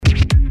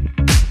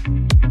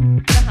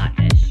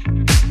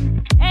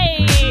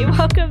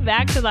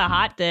Welcome back to the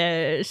hot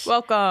dish.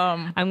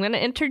 Welcome. I'm going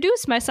to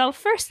introduce myself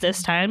first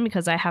this time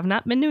because I have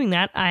not been doing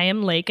that. I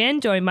am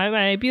Laken, joined by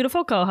my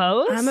beautiful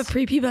co-host. I'm a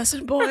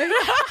prepubescent boy.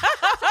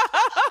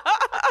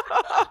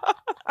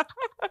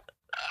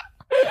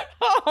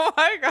 Oh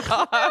my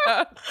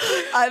God.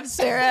 I'm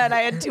Sarah, and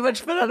I had too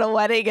much fun at a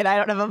wedding, and I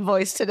don't have a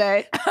voice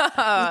today.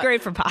 It's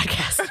great for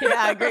podcasts.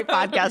 Yeah, great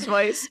podcast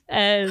voice.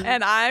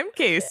 And I'm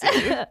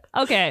Kasey.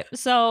 Okay,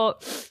 so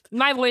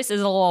my voice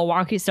is a little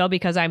wonky still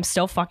because I'm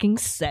still fucking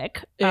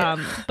sick.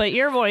 But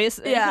your voice...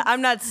 Yeah,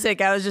 I'm not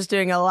sick. I was just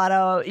doing a lot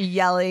of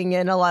yelling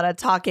and a lot of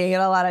talking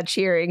and a lot of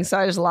cheering, so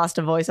I just lost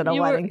a voice at a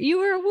wedding. You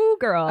were a woo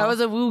girl. I was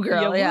a woo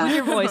girl, You wooed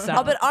your voice out.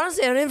 Oh, but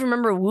honestly, I don't even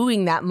remember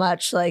wooing that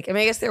much. Like, I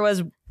mean, I guess there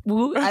was...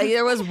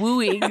 there was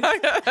wooing.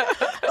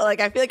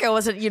 Like, I feel like I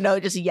wasn't,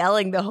 just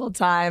yelling the whole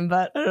time.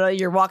 But I don't know,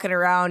 you're walking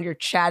around, you're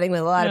chatting with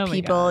a lot of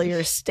people,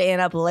 you're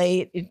staying up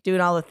late, you're doing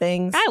all the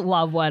things. I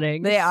love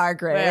weddings. They are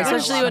great,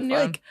 especially when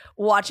you're like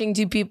watching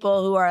two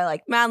people who are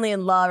like madly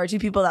in love, or two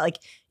people that like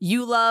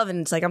you love,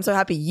 and it's like I'm so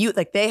happy you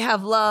like they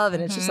have love,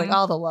 and it's just like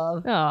all the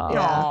love. Oh,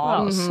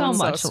 yeah. So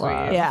much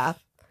love. Yeah,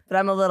 but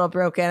I'm a little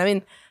broken. I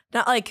mean,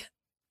 not like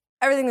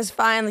everything is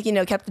fine.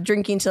 Like kept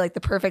drinking to like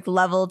the perfect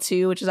level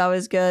too, which is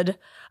always good.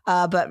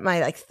 But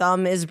my like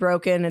thumb is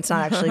broken. It's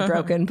not actually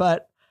broken,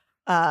 but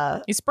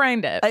you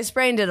sprained it. I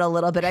sprained it a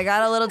little bit. I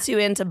got a little too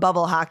into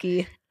bubble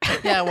hockey.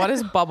 Yeah, what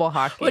is bubble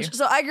hockey?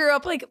 So I grew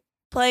up like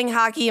playing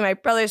hockey. My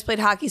brothers played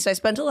hockey, so I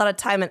spent a lot of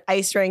time in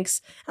ice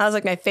rinks. And that was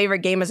like my favorite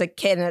game as a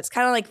kid. And it's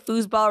kind of like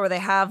foosball, where they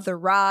have the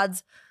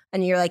rods,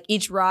 and you're like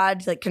each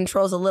rod like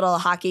controls a little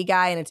hockey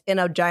guy, and it's in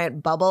a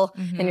giant bubble,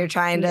 and you're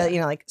trying to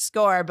like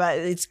score, but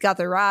it's got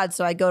the rods.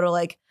 So I go to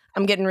like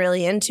I'm getting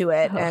really into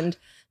it and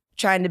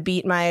trying to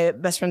beat my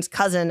best friend's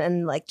cousin,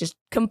 and like just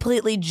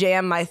completely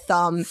jam my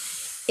thumb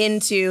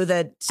into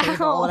the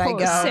table when I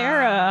go.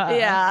 Sarah.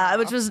 Yeah,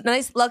 which was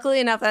nice. Luckily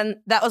enough, and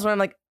that was when I'm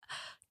like,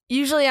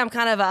 usually I'm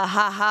kind of a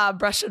ha-ha,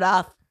 brush it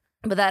off.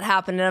 But that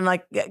happened, and I'm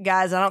like,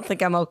 guys, I don't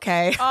think I'm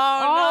okay.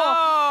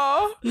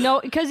 Oh, no. No,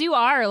 because you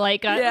are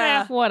like,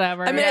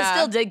 whatever. I mean, I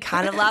still did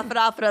kind of laugh it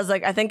off, but I was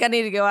like, I think I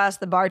need to go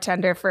ask the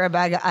bartender for a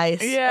bag of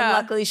ice. Yeah. And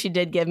luckily, she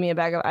did give me a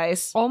bag of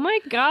ice. Oh my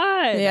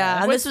God.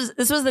 Yeah. And this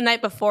was the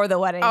night before the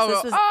wedding. So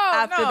this was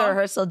after the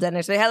rehearsal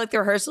dinner. So they had like the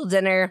rehearsal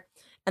dinner,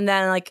 and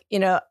then like,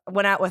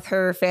 went out with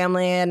her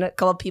family and a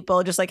couple of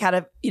people, just like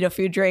had a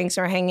few drinks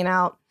or hanging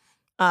out.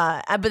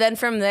 But then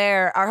from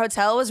there, our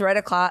hotel was right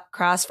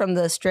across from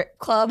the strip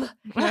club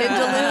in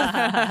Duluth.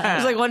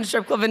 There's like one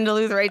strip club in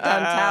Duluth right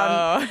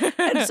downtown. Oh.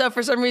 And so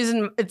for some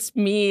reason, it's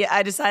me.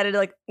 I decided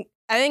I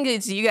think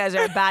it's you guys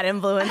are a bad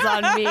influence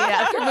on me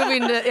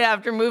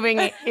after moving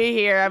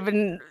here. I've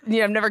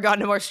never gone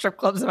to more strip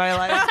clubs in my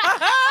life.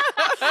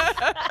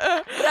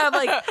 But I'm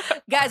like,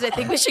 guys, I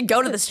think we should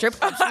go to the strip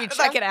club. Should we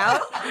check it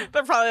out?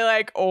 They're probably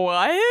like,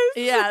 what?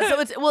 Yeah. So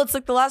it's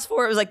like the last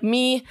four. It was like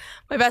me,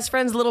 my best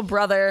friend's little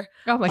brother.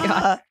 Oh my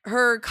God.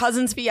 Her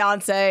cousin's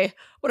fiance,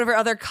 one of her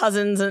other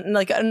cousins, and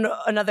like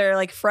another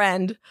like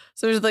friend.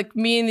 So there's like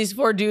me and these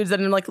four dudes,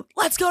 and I'm like,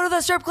 let's go to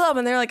the strip club.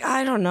 And they're like,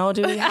 I don't know,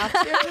 do we have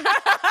to?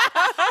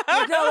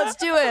 Like, no, let's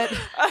do it.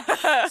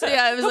 So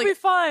yeah, it was It'll be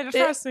fun.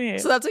 Trust me.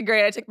 So that's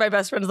great. I took my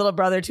best friend's little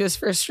brother to his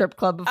first strip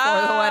club before the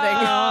wedding.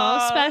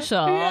 Oh,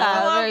 special.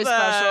 Yeah, very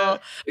special.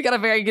 We got a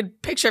very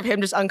good picture of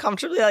him just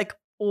uncomfortably like,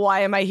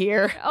 why am I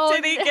here? Oh,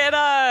 did he get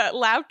a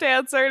lap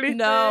dance or anything?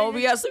 No,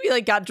 we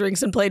like got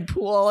drinks and played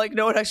pool. Like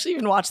no one actually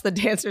even watched the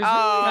dancers.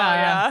 Oh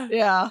yeah.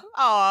 Yeah.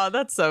 Oh,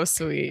 that's so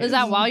sweet. Was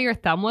that while your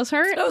thumb was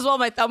hurt? That was while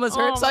my thumb was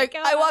hurt. So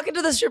I walk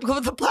into the strip club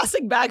with a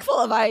plastic bag full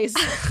of ice.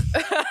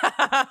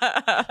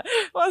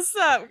 What's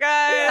up,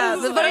 guys? Yeah,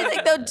 the funny thing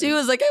though too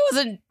is like I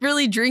wasn't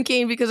really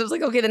drinking because it was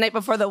like, okay, the night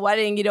before the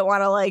wedding, you don't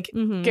want to like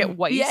get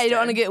wasted. Yeah, you don't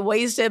want to get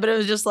wasted, but it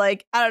was just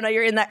like, I don't know,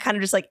 you're in that kind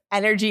of just like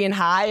energy and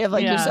high of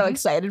like you're so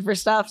excited for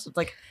stuff. So it's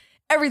like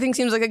everything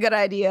seems like a good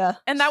idea.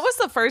 And that was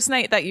the first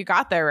night that you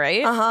got there,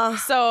 right? Uh-huh.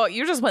 So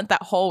you just went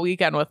that whole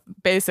weekend with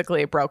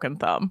basically a broken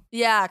thumb.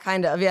 Yeah,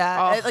 kind of.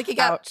 Yeah. Oh, it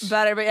got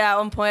better. But yeah, at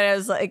one point I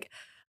was like,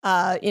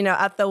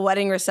 at the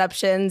wedding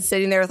reception,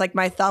 sitting there with like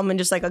my thumb and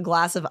just like a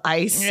glass of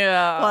ice.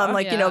 Yeah. While I'm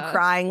like,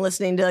 crying,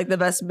 listening to like the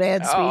best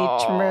man speech.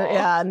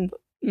 Yeah.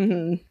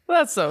 And,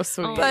 That's so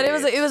sweet. But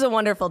it was a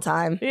wonderful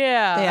time.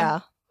 Yeah. Yeah.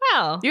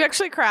 Wow. You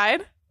actually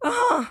cried?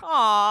 Aww.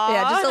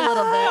 Yeah, just a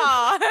little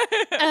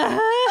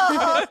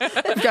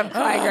bit. I'm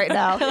crying right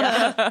now.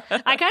 Yeah.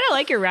 I kind of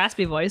like your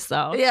raspy voice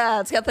though. Yeah,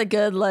 it's got the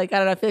good, like, I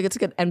don't know, I feel like it's a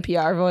good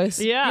NPR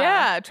voice.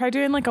 Yeah. Try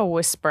doing like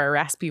a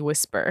raspy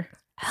whisper.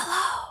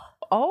 Hello.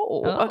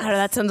 Oh. I don't know,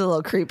 that sounds a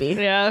little creepy.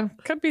 Yeah.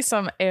 Could be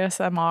some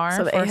ASMR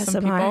Some for ASMR.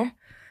 some people.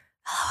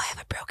 Hello, I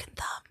have a broken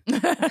thumb.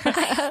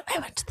 I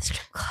went to the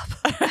strip club.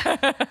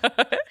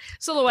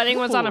 So the wedding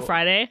was on a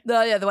Friday?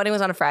 The wedding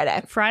was on a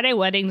Friday. Friday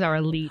weddings are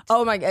elite.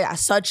 Oh my God, yeah,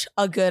 such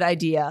a good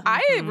idea.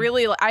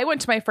 I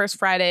went to my first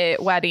Friday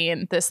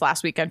wedding this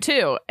last weekend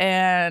too,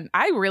 and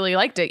I really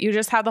liked it. You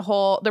just had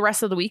the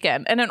rest of the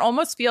weekend, and it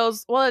almost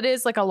feels, well, it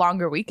is like a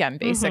longer weekend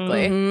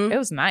basically. Mm-hmm. It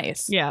was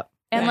nice. Yeah.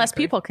 And less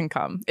people can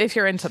come if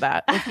you're into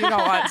that. If you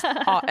don't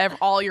want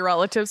all your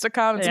relatives to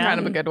come, it's kind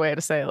of a good way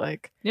to say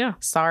like,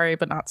 sorry,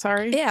 but not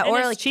sorry. Yeah,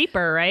 or like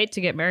cheaper, right?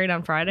 To get married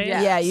on Friday.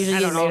 Yeah, usually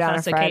get married on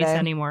a Friday. The case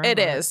anymore. It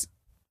is.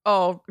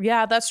 Oh,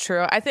 yeah, that's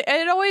true. I think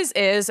it always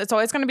is. It's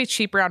always going to be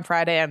cheaper on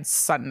Friday and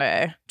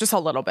Sunday. Just a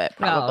little bit,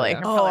 probably.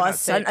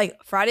 Like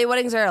Friday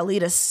weddings are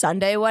elite. A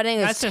Sunday wedding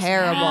is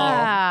terrible.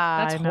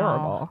 That's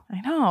horrible. I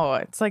know.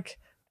 It's like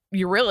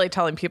you're really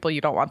telling people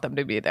you don't want them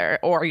to be there,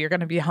 or you're going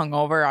to be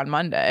hungover on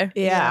Monday.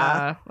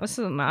 Yeah. This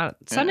is not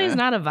Sunday's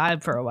not a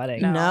vibe for a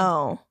wedding.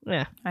 No.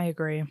 Yeah, I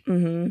agree.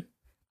 Mm-hmm.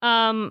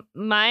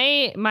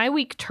 My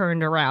week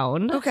turned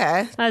around.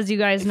 Okay. As you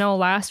guys know,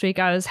 last week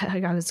I was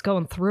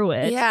going through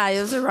it. Yeah,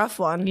 it was a rough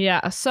one.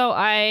 Yeah. So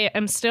I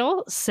am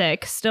still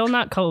sick, still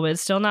not COVID,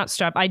 still not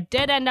strep. I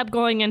did end up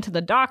going into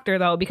the doctor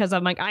though, because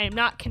I'm like, I am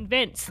not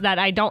convinced that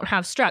I don't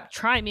have strep.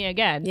 Try me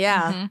again.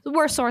 Yeah. The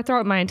worst sore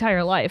throat in my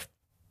entire life.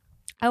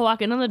 I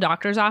walk into the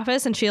doctor's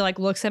office and she like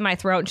looks at my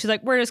throat and she's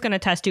like, we're just going to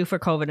test you for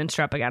COVID and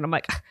strep again. I'm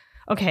like,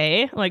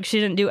 okay. Like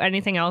she didn't do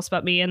anything else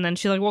but me. And then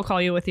she's like, we'll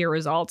call you with your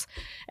results.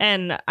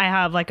 And I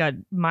have like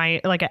an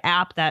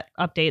app that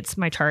updates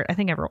my chart. I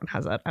think everyone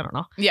has it. I don't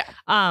know. Yeah.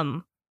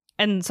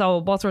 And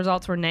so both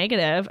results were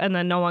negative, and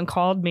then no one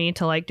called me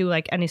to like do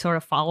like any sort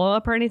of follow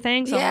up or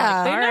anything. So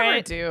yeah, they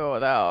never do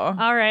though.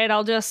 All right,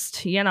 I'll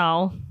just,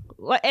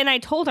 and I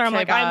told her, I'm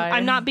like,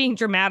 I'm not being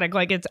dramatic.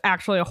 Like, it's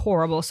actually a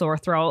horrible sore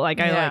throat. Like,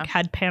 I like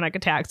had panic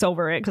attacks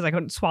over it because I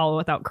couldn't swallow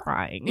without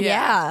crying.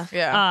 Yeah.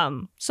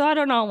 So I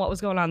don't know what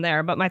was going on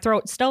there, but my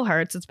throat still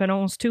hurts. It's been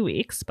almost 2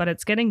 weeks, but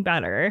it's getting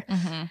better.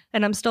 Mm-hmm.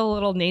 And I'm still a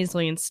little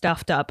nasally and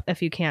stuffed up,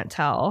 if you can't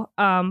tell.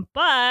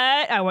 But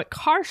I went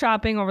car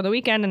shopping over the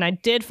weekend and I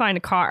did find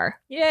a car.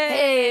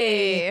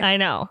 Yay! I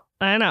know.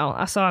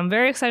 So I'm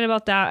very excited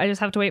about that. I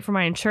just have to wait for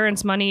my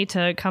insurance money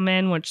to come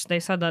in, which they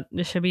said that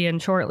it should be in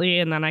shortly.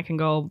 And then I can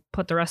go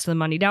put the rest of the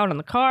money down on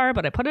the car.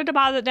 But I put a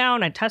deposit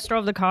down. I test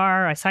drove the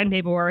car. I signed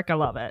paperwork. I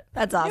love it.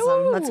 That's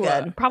awesome. That's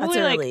good. Probably That's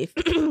a like relief.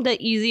 the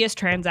easiest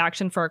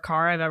transaction for a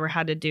car I've ever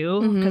had to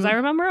do. Because I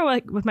remember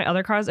like with my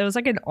other cars, it was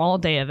like an all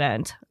day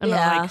event. And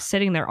I'm like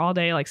sitting there all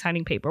day, like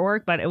signing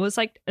paperwork. But it was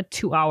like a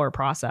 2-hour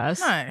process.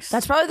 Nice.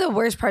 That's probably the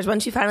worst part is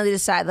once you finally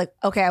decide like,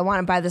 okay, I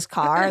want to buy this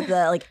car.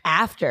 The like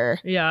after.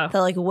 Yeah. The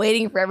like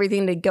waiting for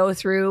everything to go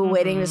through,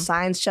 waiting to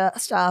sign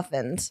stuff,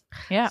 and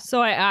So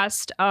I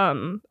asked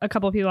a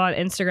couple of people on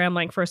Instagram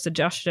like for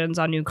suggestions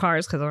on new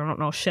cars because I don't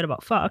know shit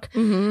about fuck,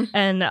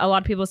 and a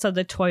lot of people said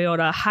the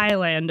Toyota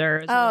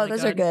Highlander.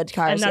 Those are good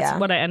cars, and that's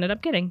what I ended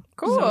up getting.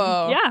 Cool.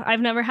 So, yeah,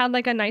 I've never had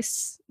like a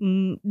nice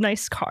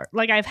car.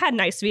 Like I've had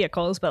nice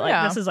vehicles, but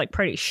like this is like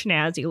pretty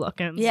schnazzy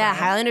looking. Yeah,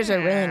 so. Highlanders are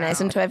really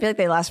nice, and I feel like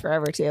they last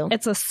forever too.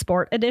 It's a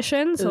sport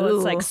edition, so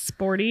it's like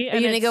sporty. Are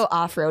you gonna go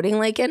off-roading,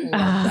 Laken?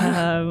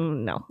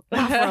 No.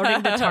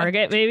 Off-roading to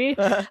Target, maybe.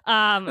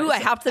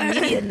 I hopped the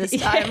median this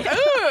time.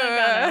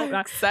 Ooh,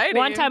 exciting.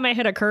 One time I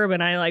hit a curb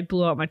and I like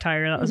blew out my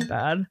tire. That was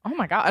bad. Oh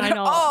my God. I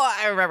know. Oh,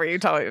 I remember you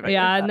telling me.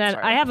 Yeah, and then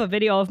I have a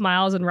video of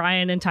Miles and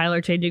Ryan and Tyler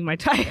changing my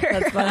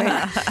tire. That's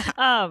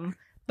funny.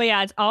 But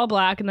yeah, it's all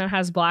black and then it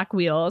has black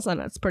wheels and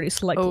it's pretty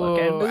slick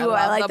looking. Ooh,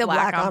 I like the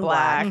black on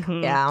black.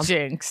 Mm-hmm. Yeah.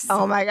 Jinx.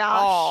 Oh my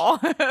gosh.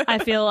 Oh. I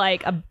feel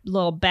like a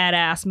little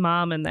badass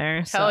mom in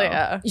there. Hell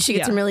yeah. You should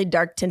get some really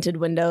dark tinted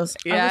windows.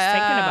 Yeah. I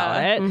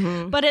was thinking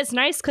about it. But it's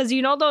nice because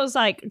you know those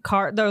like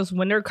those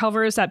window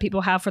covers that people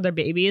have for their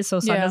babies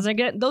so sun doesn't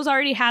get, those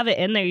already have it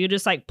in there. You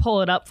just like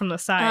pull it up from the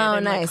side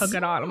and like hook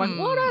it on. I'm like,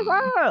 what is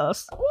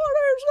this? What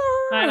is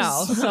this? I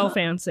know. So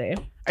fancy.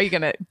 Are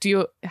you do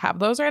you have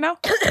those right now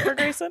for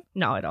Grayson?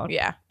 No, I don't.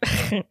 Yeah.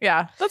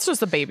 Yeah. That's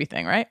just a baby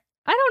thing, right?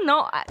 I don't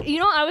know.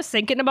 I was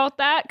thinking about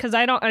that because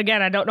I don't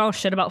know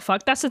shit about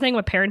fuck. That's the thing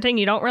with parenting.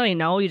 You don't really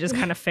know. You just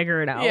kind of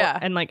figure it out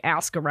and like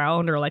ask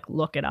around or like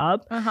look it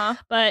up.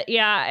 But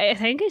yeah, I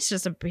think it's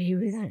just a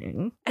baby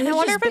thing. And I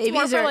wonder if it's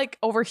more for like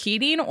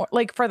overheating or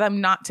like for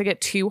them not to get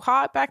too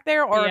hot back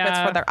there or if it's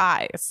for their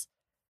eyes.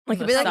 Like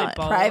it'd be like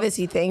a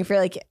privacy thing for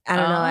like, I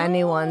don't know,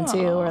 anyone too,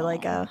 or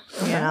like I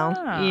don't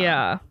know.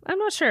 Yeah. I'm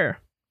not sure.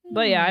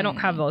 But yeah, I don't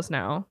have those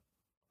now.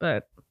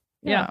 But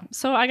yeah.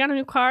 So I got a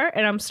new car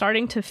and I'm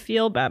starting to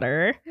feel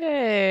better.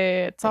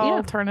 Yay. It's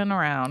all turning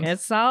around.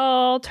 It's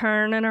all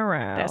turning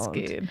around. That's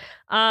good.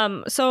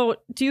 So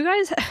do you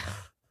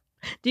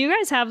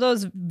guys have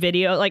those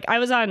videos? Like I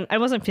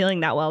wasn't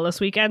feeling that well this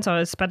weekend, so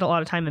I spent a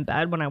lot of time in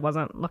bed when I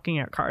wasn't looking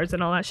at cars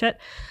and all that shit.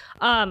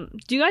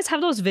 Do you guys have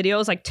those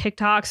videos like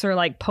TikToks or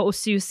like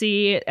posts you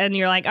see and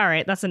you're like, all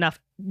right, that's enough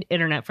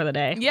internet for the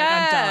day.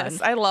 Yes,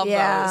 like, I'm done. I love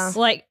those.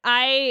 Like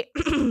I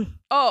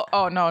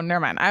Oh no, never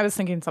mind. I was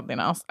thinking something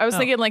else. I was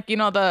thinking like,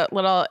 the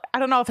little, I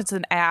don't know if it's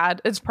an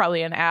ad. It's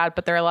probably an ad,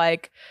 but they're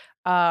like,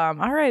 all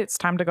right, it's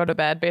time to go to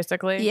bed,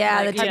 basically.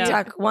 Yeah, like, the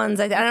TikTok ones.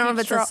 I don't know if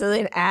it's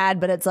necessarily an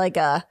ad, but it's like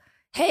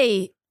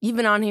hey, you've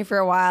been on here for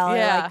a while.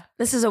 Yeah. Like,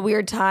 this is a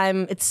weird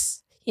time.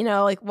 It's,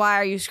 like, why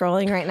are you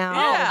scrolling right now?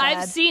 Yeah.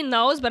 I've seen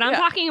those, but I'm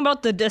talking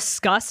about the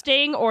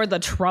disgusting or the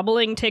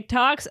troubling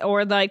TikToks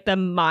or like the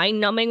mind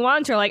numbing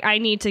ones. Or like, I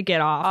need to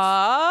get off.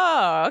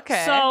 Oh,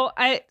 okay. So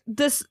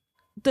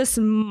this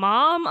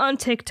mom on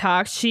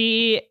TikTok,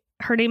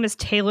 her name is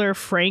Taylor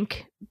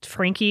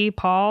Frankie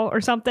Paul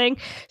or something.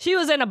 She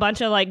was in a bunch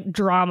of like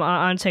drama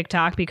on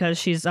TikTok because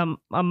she's a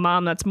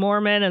mom that's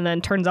Mormon, and then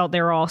turns out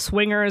they were all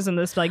swingers in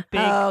this like big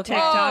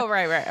TikTok. Oh,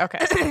 right.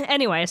 Okay.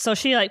 Anyway, so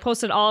she like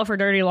posted all of her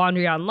dirty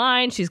laundry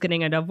online. She's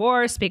getting a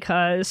divorce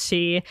because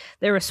they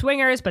were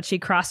swingers, but she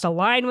crossed a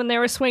line when they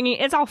were swinging.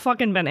 It's all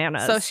fucking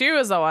bananas. So she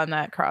was the one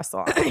that crossed the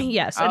line.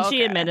 Yes, and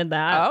she admitted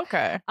that.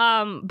 Okay.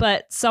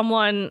 But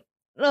someone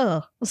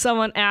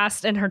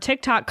asked in her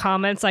TikTok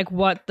comments like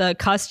what the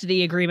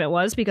custody agreement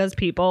was, because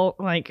people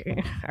like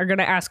are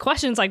gonna ask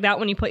questions like that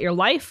when you put your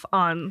life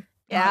on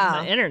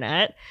the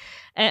internet.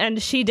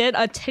 And she did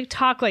a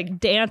TikTok like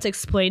dance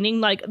explaining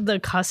like the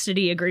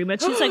custody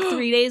agreement. She's like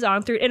 3 days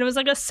on through, and it was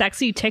like a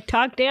sexy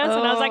TikTok dance,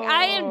 and I was like,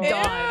 I am done.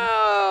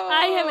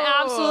 I am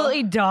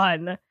absolutely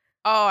done.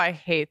 Oh, I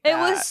hate that. It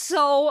was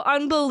so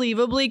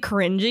unbelievably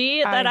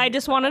cringy that I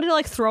just wanted to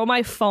like throw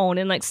my phone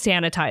and like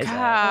sanitize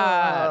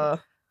it.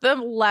 The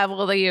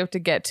level that you have to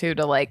get to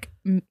like,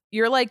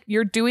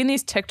 you're doing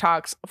these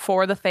TikToks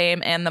for the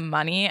fame and the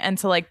money, and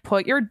to like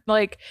put your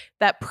like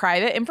that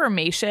private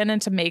information and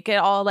to make it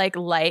all like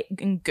light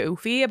and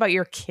goofy about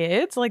your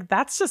kids, like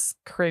that's just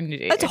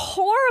cringy. It's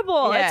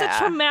horrible. Yeah. It's a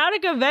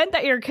traumatic event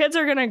that your kids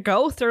are gonna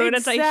go through, and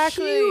it's like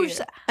huge.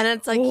 And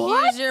it's like,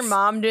 here's your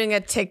mom doing a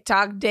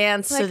TikTok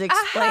dance to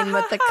explain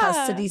what the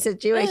custody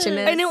situation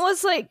is. And it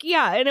was like,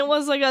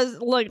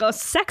 a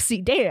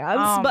sexy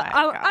dance, but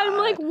I'm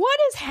like, what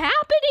is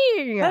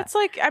happening? That's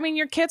like, I mean,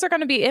 your kids are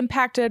going to be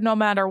impacted no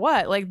matter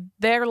what. Like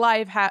their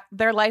life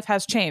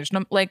has changed.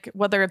 Like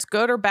whether it's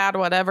good or bad,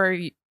 whatever.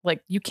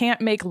 Like you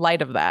can't make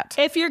light of that.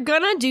 If you're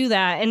gonna do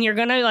that and you're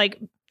gonna like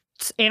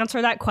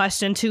answer that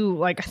question to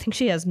like, I think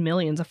she has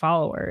millions of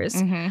followers.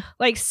 Mm-hmm.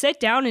 Like sit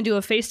down and do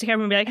a face to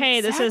camera and be like,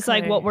 hey, this is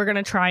like what we're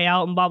gonna try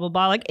out and blah blah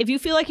blah. Like if you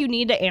feel like you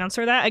need to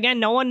answer that, again,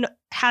 no one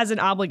has an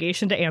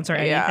obligation to answer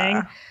anything.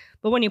 Yeah.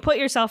 But when you put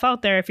yourself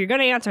out there, if you're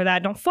going to answer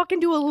that, don't fucking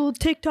do a little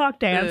TikTok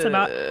dance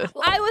about,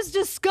 I was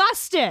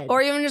disgusted.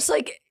 Or even just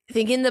like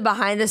thinking the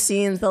behind the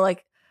scenes, the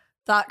like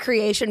thought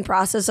creation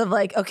process of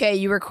like, okay,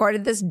 you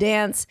recorded this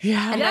dance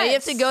and now you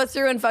have to go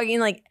through and fucking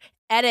like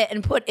edit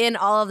and put in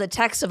all of the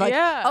text of like,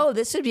 oh,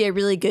 this would be a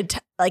really good,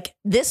 like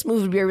this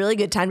move would be a really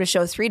good time to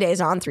show 3 days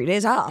on, 3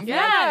 days off.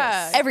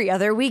 Yeah. Like, every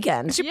other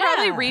weekend. She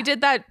probably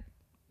redid that,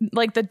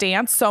 like the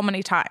dance so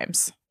many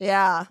times.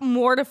 Yeah.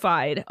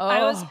 Mortified.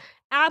 I was...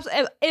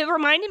 It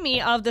reminded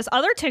me of this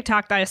other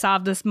TikTok that I saw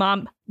of this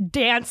mom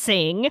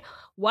dancing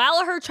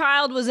while her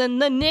child was in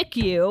the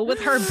NICU with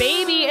her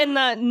baby in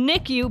the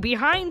NICU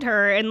behind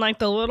her and like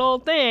the little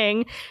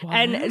thing. What?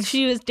 And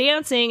she was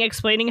dancing,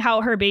 explaining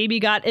how her baby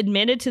got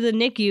admitted to the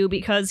NICU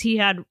because he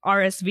had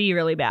RSV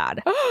really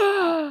bad.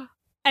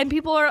 And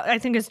people are, I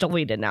think it's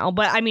deleted now,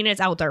 but I mean,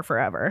 it's out there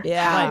forever.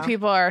 Yeah. Like,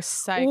 people are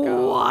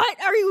psycho.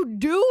 What are you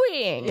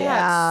doing?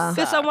 Yeah.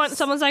 Because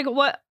someone's like,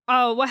 what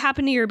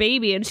happened to your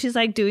baby? And she's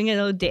like doing a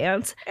little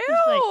dance. Ew.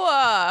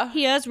 Like,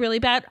 he has really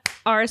bad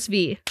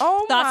RSV.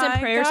 Oh, thoughts and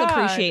prayers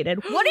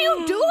appreciated. What are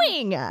you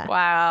doing?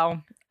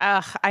 Wow.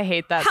 Ugh, I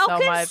hate that so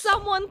much. How can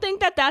someone think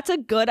that that's a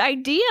good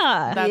idea?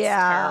 That's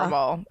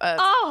terrible.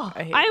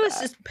 I was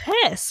just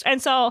pissed. And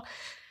so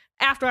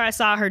after I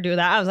saw her do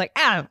that, I was like,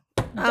 I'm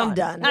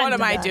done. What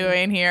am I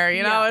doing here?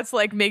 You know, it's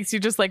like makes you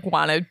just like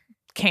want to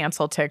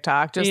cancel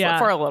TikTok just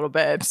for a little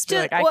bit. Just be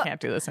like, I can't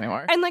do this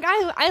anymore. And like,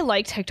 I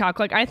like TikTok.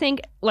 Like, I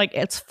think like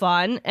it's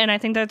fun. And I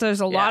think that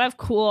there's a lot of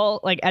cool,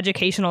 like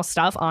educational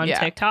stuff on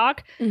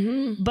TikTok.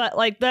 Mm-hmm. But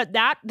like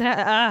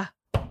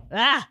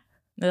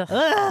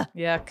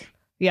yuck.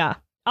 Yeah.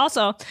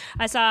 Also,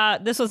 I saw,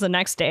 this was the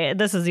next day.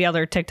 This is the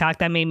other TikTok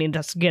that made me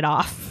just get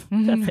off.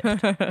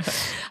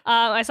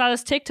 I saw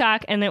this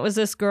TikTok and it was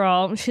this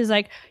girl. She's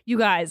like, you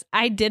guys,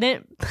 I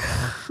didn't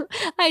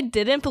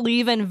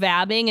believe in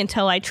vabbing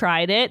until I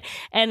tried it.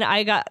 And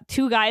I got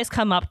 2 guys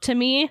come up to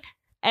me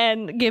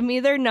and give me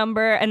their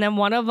number, and then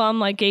one of them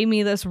like gave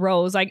me this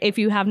rose. Like, if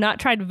you have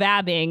not tried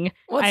vabbing,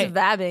 what's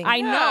vabbing?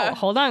 I know.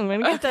 Hold on, I'm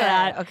gonna get to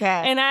that. Okay.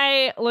 And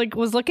I like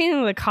was looking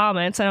in the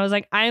comments, and I was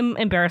like, I'm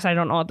embarrassed. I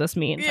don't know what this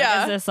means. Yeah.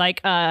 Like, is this like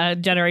a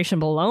generation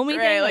below me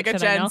thing? Like a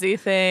Gen Z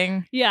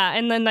thing? Yeah.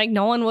 And then like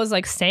no one was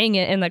like saying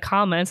it in the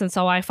comments, and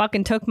so I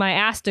fucking took my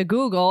ass to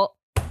Google.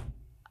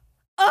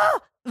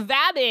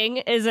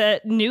 Vabbing is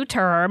a new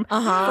term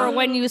for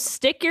when you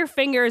stick your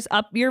fingers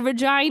up your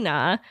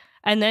vagina.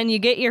 And then you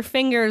get your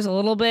fingers a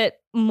little bit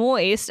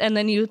moist, and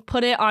then you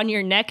put it on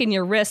your neck and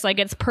your wrist like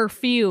it's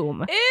perfume.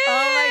 Ew.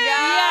 Oh my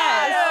god!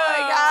 Yes. Oh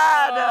my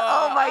god!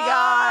 Oh my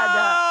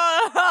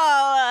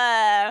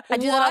god! I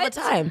do that all the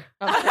time.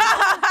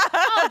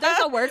 Oh, there's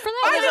a word for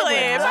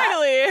that?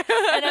 Finally.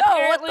 And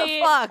what the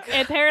fuck?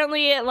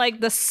 Apparently,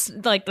 like the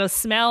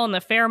smell and the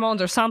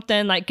pheromones or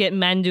something like get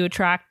men to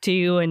attract to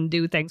you and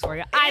do things for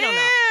you. I don't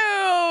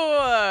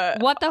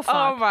know. What the fuck?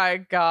 Oh my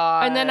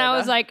god! And then I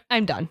was like,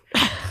 I'm done.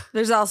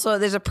 There's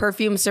a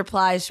perfume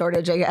supply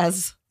shortage, I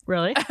guess.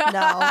 Really?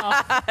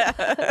 No.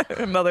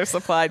 Another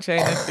supply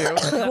chain issue.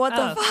 What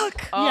the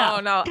fuck?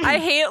 Oh no. I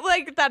hate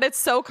like that it's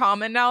so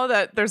common now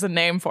that there's a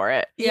name for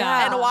it.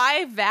 Yeah. And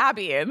why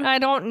vabbing? I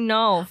don't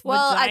know.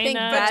 Well, I think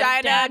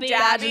Vagina dabbing.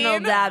 vaginal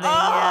dabbing,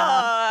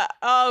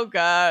 Oh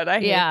god. I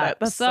hate that.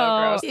 That's so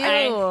gross. Ew. You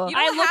don't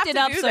I have looked to it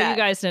up do so that. you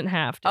guys didn't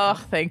have to. Oh,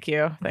 thank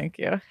you.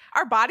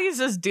 Our bodies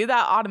just do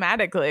that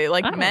automatically.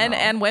 Like I don't men know.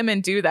 and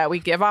women do that. We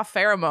give off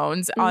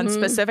pheromones on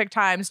specific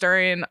times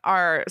during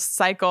our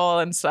cycle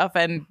and stuff,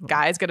 and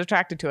guys get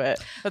attracted to it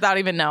without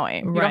even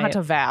knowing. You don't have Right.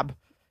 to vab.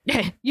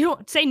 You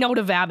don't say no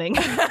to vabbing.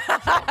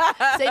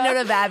 Say no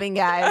to vabbing,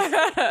 guys.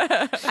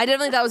 I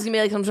definitely thought it was gonna be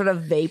like some sort of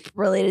vape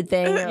related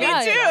thing. Or Me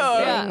like, too.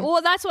 Yeah.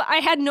 Well, that's what I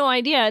had no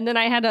idea, and then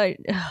I had to.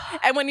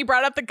 And when you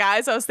brought up the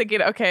guys, I was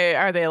thinking, okay,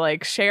 are they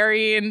like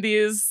sharing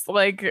these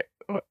like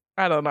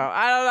I don't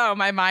know.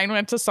 My mind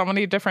went to so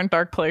many different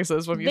dark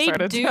places when you They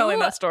started do- telling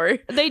that story.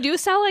 They do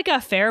sell like a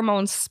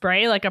pheromone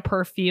spray, like a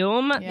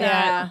perfume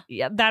Yeah.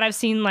 that I've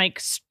seen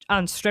like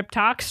on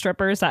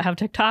strippers that have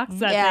TikToks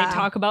that Yeah. they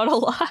talk about a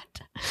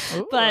lot.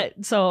 Ooh.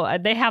 But so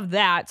they have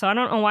that. So I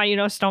don't know why you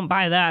just don't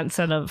buy that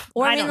instead of.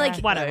 Or I don't mean, know,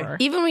 like, whatever.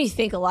 even when you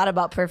think a lot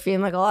about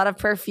perfume, like a lot of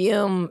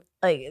perfume,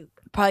 like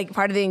probably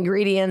part of the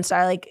ingredients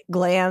are like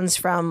glands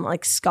from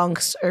like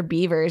skunks or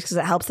beavers because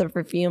it helps the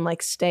perfume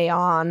like stay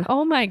on.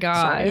 Oh my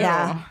god!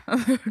 Yeah.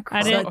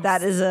 I So didn't.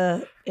 that is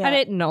a I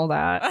didn't know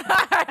that.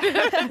 I did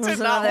That's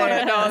not want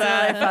to know that's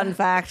another that. fun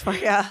fact for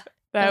you.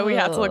 That we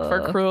had to look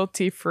for Ugh.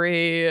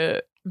 cruelty-free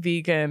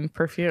vegan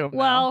perfume. now.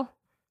 Well,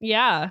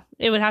 yeah,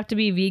 it would have to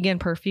be vegan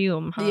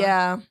perfume. Huh?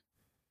 Yeah.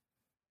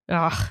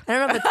 Ugh. I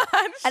don't know if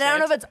it's I don't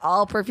know if it's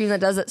all perfume that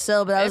does it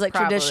still, but that It was like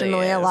probably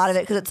traditionally a lot of is.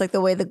 it because it's like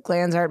the way the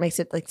glands are, it makes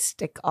it like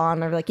stick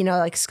on, or like, you know,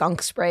 like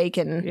skunk spray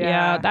can.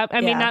 Yeah, that I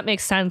mean Yeah. that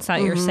makes sense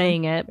that you're Mhm.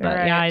 saying it,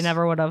 but yeah, I Right.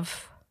 never would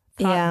have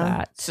thought Yeah.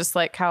 that. It's just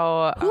like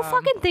how Who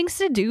fucking thinks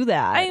to do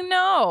that? I I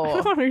know.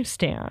 don't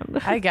understand.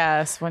 I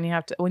guess when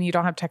you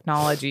don't have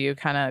technology, you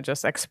kind of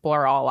just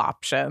explore all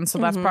options. So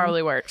that's Mhm.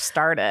 probably where it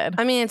started.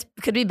 I mean, it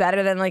could be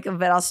better than like,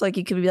 but also like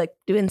you could be like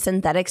doing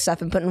synthetic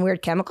stuff and putting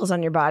weird chemicals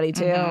on your body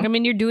too. Mhm. I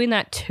mean, you're doing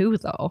that too,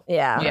 though.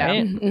 Yeah. Yeah.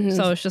 Right? Mhm.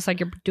 So it's just like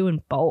you're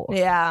doing both.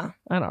 Yeah.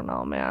 I don't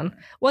know, man.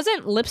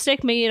 Wasn't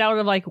lipstick made out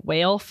of like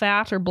whale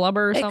fat or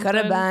blubber or It something? could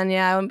have been.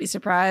 Yeah. I wouldn't be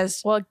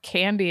surprised. Well,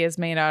 candy is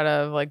made out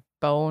of like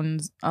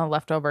bones,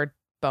 leftover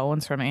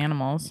bones from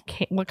animals.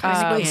 What kind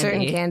of Uh, Like candy?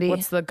 certain candy.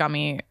 What's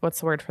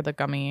the word for the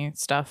gummy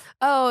stuff?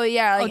 Oh,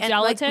 yeah. Oh, Like, and,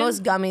 like gelatin?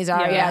 most gummies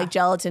are. Yeah. Yeah. Like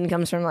gelatin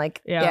comes from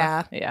like,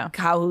 Yeah. yeah.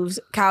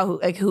 Yeah.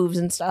 Like hooves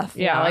and stuff.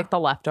 Yeah, like the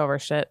leftover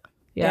shit.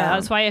 Yeah, Yeah.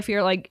 that's why if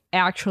you're like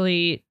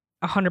actually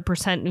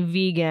 100%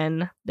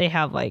 vegan, they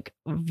have like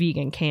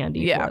vegan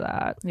candy Yeah. for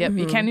that. Yep.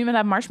 You Mhm. can't even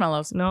have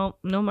marshmallows. No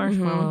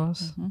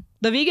marshmallows. Mhm.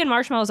 The vegan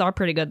marshmallows are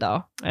pretty good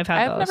though. I've had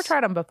I've those. never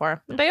tried them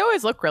before. They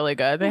always look really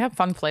good. They have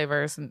fun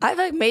flavors. And I've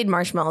like made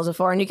marshmallows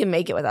before, and you can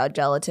make it without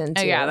gelatin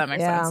too. yeah, that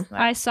makes sense.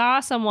 I saw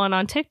someone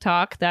on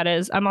TikTok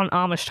I'm on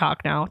Amish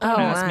Talk now. Don't Oh,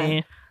 ask my.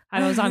 me.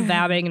 I was on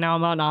vabbing, now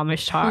I'm on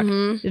Amish Talk.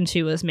 Mhm. And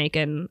she was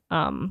making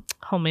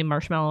homemade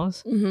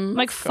marshmallows. Mhm.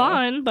 Like cool.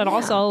 fun, but Yeah.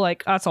 also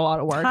like that's a lot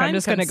of work. I'm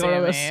just gonna go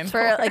to this. Time-consuming.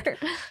 For like,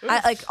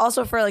 I like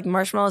also for like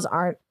marshmallows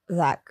aren't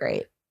that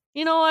great.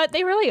 You know what?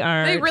 They really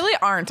aren't. They really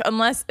aren't,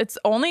 unless it's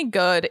only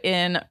good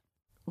in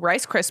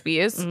Rice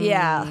Krispies Mm.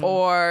 Yeah.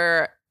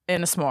 or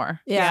in a s'more.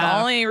 Yeah. It's the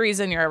only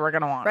reason you're ever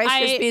gonna want. Rice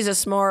I- Krispies, a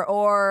s'more,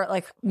 or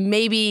like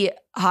maybe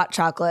hot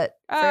chocolate.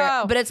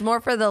 Oh. But it's more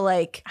for the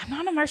like. I'm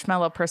not a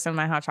marshmallow person in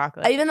my hot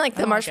chocolate. Even like I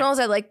the don't like it. marshmallows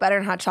I like better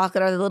in hot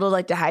chocolate are the little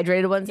like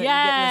dehydrated ones that you get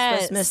in the Yes.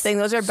 Christmas thing.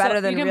 Those are So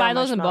better than you can real buy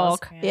those in marshmallows.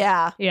 bulk.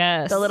 Yeah.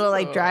 Yes. The little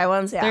like dry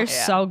ones. Yeah. They're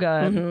Yeah. so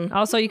good. Mhm.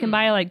 Also, you can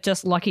buy like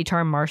just Lucky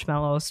Charm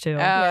marshmallows too. Oh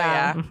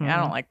yeah. Mhm. I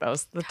don't like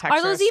those. The texture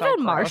Are those is so even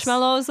gross.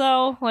 marshmallows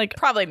though? Like,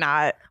 Probably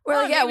not. Or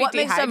Well, like, yeah, maybe what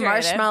makes a dehydrated.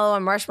 marshmallow a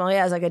marshmallow?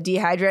 Yeah, is like a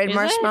dehydrated Is it?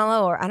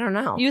 marshmallow, or I don't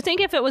know. you think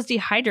if it was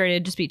dehydrated,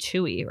 it'd just be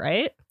chewy,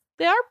 right?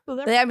 They are.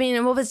 I mean,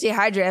 if it's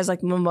dehydrated, it has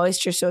like more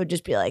moisture, so it'd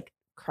just be like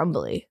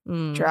crumbly,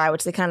 Mm, dry,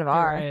 which they kind of you're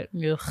are. right.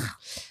 Ugh.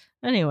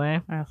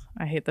 Anyway, Ugh,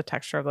 I hate the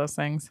texture of those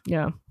things.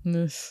 yeah.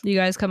 Ugh. You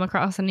guys come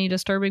across any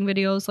disturbing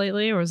videos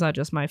lately, or is that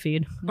just my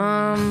feed?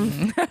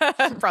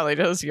 Probably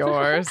just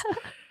yours.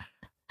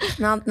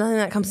 Nothing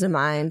that comes to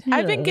mind.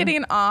 I've been Yeah.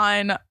 getting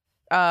on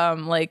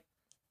like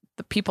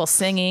the people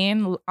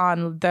singing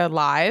on their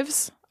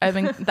lives. I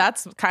think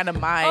that's kind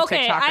of my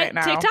TikTok right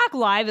now. TikTok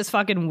Live is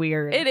fucking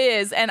weird. It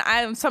is, and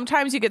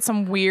sometimes you get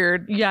some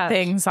weird Yeah.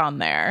 things on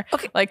there.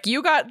 Okay. Like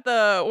you got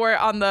we're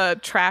on the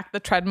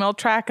treadmill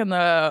track, and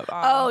the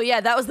Oh yeah,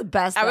 that was the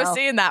best. I was though.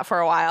 seeing that for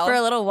a while. For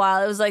a little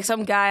while, it was like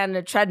some guy on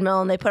a treadmill,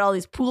 and they put all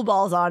these pool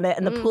balls on it,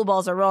 and the pool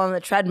balls are rolling on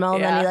the treadmill,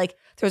 and then Yeah. he like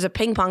there's a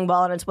ping pong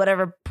ball, and it's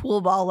whatever pool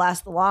ball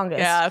lasts the longest.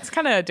 Yeah, it's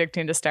kind of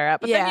addicting to stare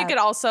at. But then Yeah. you could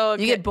also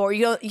you get bored.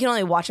 You can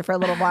only watch it for a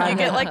little while. you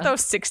get like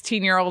those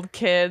 16-year-old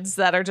kids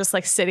that are just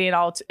like sitting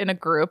all in a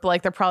group,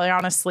 like they're probably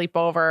on a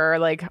sleepover,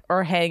 like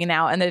or hanging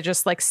out, and they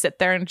just like sit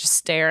there and just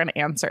stare and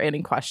answer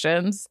any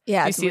questions.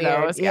 Yeah, you it's see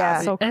weird. those? Yeah,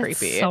 Yeah. so It's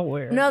creepy. so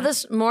weird. No,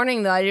 this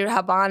morning though, I did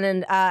hop on,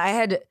 and I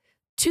had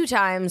 2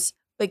 times.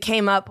 it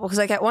came up because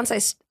like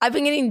I've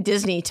been getting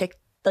Disney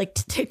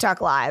TikTok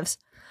lives.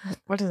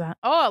 What is that?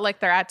 Oh, like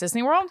they're at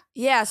Disney World?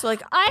 Yeah, so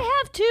like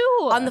I have too.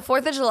 on the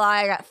 4th of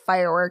July, I got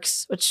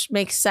fireworks, which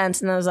makes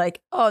sense. And I was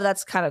like, oh,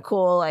 that's kind of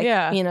cool. Like,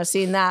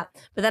 seeing that.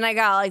 But then I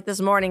got like this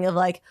morning of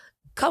like,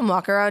 come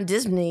walk around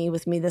Disney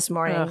with me this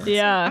morning.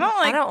 Yeah.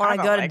 I don't want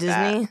to go to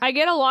Disney. I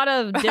get a lot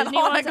of Disney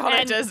ones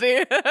to Disney.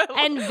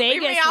 and Vegas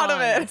Leave me out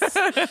ones. of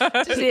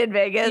it. Disney in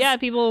Vegas. Yeah,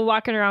 people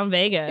walking around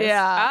Vegas.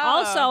 Yeah.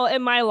 Also,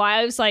 in my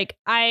lives, like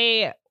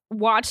I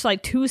watched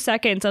like 2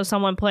 seconds of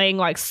someone playing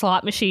like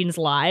slot machines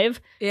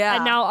live. Yeah.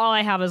 And now all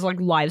I have is like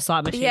live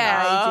slot machines.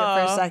 Yeah, you do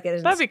it for a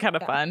second. That'd be kind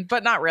of fun,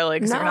 but not really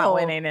because you're not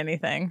winning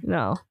anything.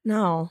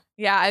 No.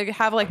 Yeah, I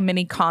have like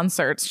mini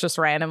concerts just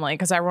randomly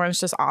because everyone's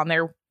just on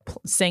there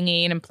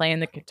singing and playing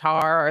the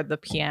guitar or the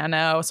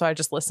piano. So I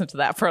just listen to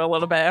that for a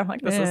little bit. I'm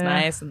like, this is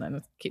nice. And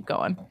then keep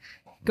going.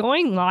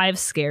 Going live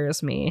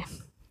scares me.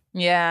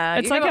 Yeah.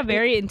 It's like a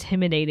very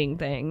intimidating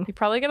thing. You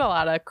probably get a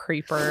lot of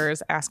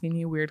creepers asking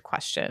you weird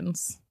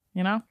questions,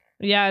 you know?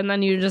 Yeah. And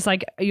then you just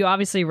like, you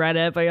obviously read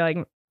it, but you're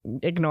like,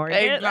 ignoring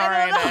it.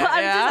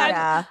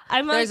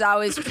 I'm like, there's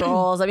always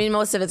trolls. I mean,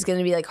 most of it's going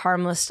to be like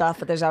harmless stuff,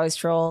 but there's always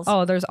trolls.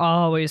 Oh, there's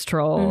always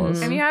trolls.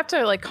 And you have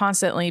to like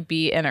constantly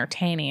be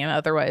entertaining.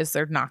 Otherwise,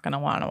 they're not going to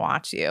want to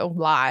watch you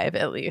live,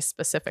 at least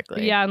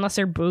specifically. Yeah, unless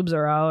their boobs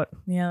are out.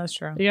 Yeah, that's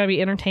true. You got to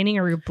be entertaining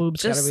or your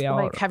boobs got to be out.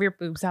 Like have your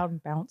boobs out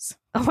and bounce.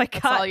 Oh my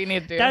God. That's all you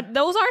need to do.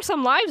 Those are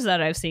some lives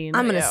that I've seen.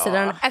 I'm going to sit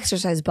on an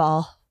exercise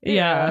ball.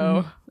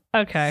 Yeah.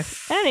 Okay.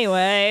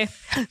 Anyway,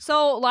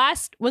 so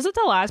was it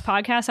the last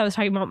podcast I was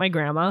talking about my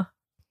grandma?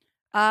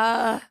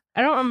 I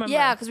don't remember.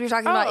 Yeah, because we were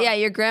talking about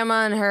your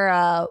grandma and her.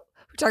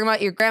 We're talking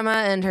about your grandma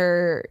and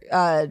her.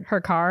 Her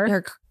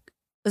car.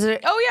 Is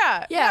it?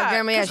 Yeah,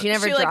 grandma. Yeah, she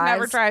never drives. Like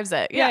never drives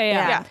it.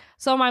 Yeah.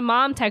 So my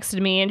mom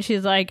texted me and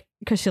she's like,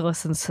 because she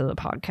listens to the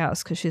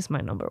podcast because she's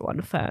my number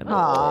one fan.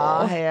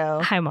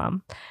 Aw, hi,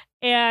 Mom.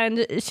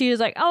 And she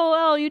was like, oh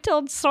well, you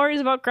told stories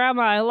about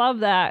grandma. I love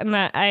that. And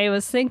I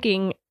was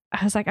thinking.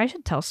 I was like, I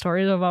should tell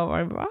stories about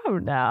my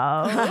mom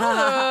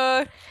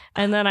now.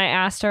 And then I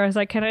asked her, I was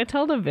like, can I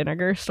tell the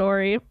vinegar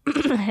story?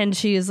 And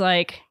she's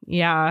like,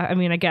 yeah, I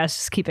mean, I guess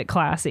just keep it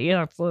classy.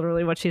 That's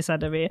literally what she said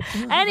to me.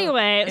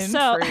 Anyway, so.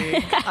 All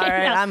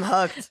right, I'm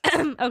hooked.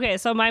 Okay,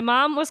 so my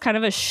mom was kind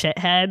of a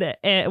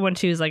shithead when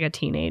she was like a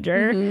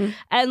teenager. Mm-hmm.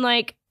 And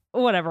like,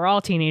 whatever,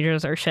 all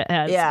teenagers are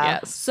shitheads. Yeah.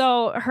 Yes.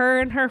 So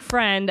her and her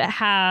friend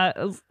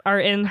are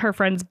in her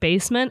friend's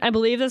basement. I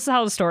believe this is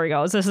how the story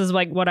goes. This is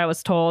like what I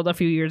was told a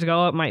few years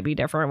ago. It might be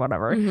different,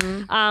 whatever.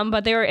 Mm-hmm.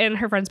 But they were in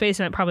her friend's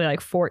basement, probably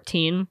like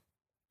 14.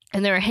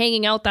 And they were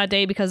hanging out that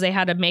day because they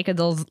had to make a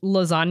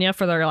lasagna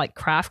for their like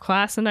craft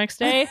class the next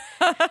day.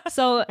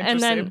 So, and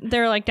then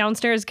they're like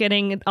downstairs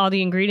getting all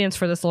the ingredients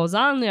for this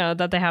lasagna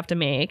that they have to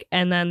make.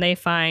 And then they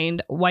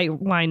find white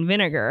wine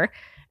vinegar.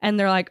 And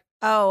they're like,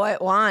 oh,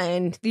 white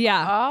wine.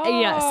 Yeah.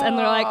 Oh. Yes. And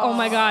they're like, oh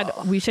my God,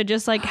 we should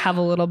just like have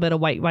a little bit of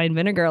white wine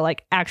vinegar.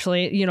 Like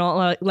actually, you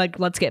know, like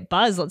let's get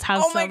buzzed. Let's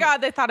have my God,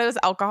 they thought it was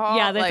alcohol.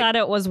 Yeah, they thought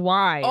it was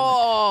wine.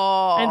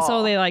 Oh. And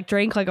so they like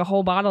drank like a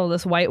whole bottle of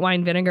this white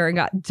wine vinegar and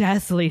got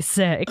deathly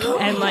sick.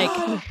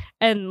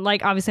 And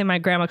like obviously my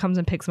grandma comes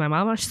and picks my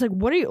mom up. She's like,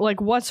 what are you like,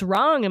 what's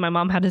wrong? And my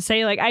mom had to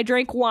say, like, I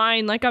drank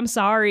wine, like I'm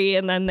sorry.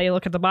 And then they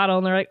look at the bottle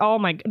and they're like, oh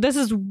my, this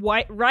is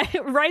rice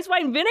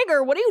wine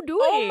vinegar. What are you doing?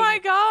 Oh my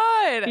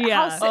God. Yeah.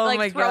 How sick,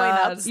 like throwing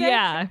up sick?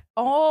 Yeah.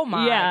 Oh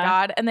my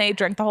God. And they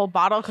drank the whole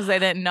bottle because they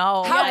didn't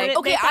know. They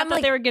thought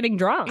that they were getting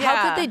drunk.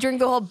 How could they drink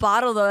the whole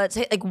bottle though? That's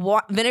like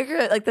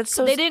vinegar. Like that's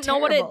so. They didn't know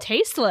what it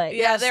tastes like.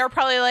 Yeah, they were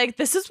probably like,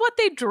 this is what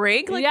they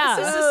drink. Like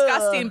this is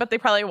disgusting, but they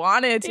probably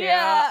wanted to.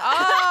 Yeah.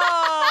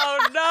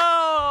 Oh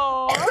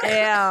no.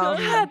 Damn.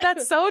 God,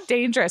 that's so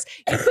dangerous.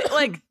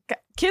 Like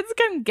kids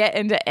can get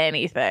into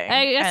anything.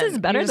 I guess it's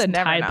better than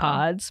Tide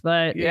Pods,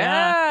 but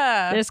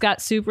they just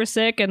got super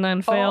sick and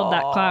then failed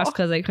that class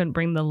because they couldn't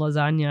bring the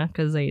lasagna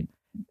because they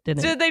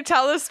didn't. Did they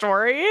tell the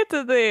story?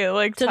 Did they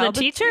like to tell the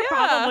teacher? Yeah.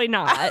 Probably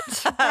not.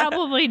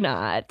 Probably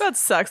not. That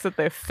sucks that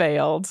they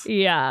failed.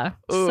 Yeah.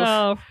 Oof.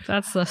 So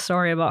that's the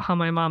story about how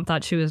my mom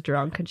thought she was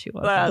drunk and she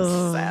wasn't.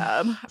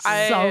 That's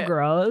sad. So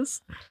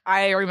gross.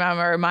 I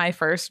remember my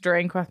first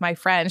drink with my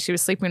friend. She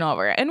was sleeping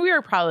over, and we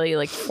were probably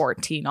like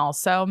 14,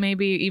 also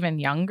maybe even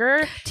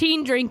younger.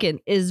 Teen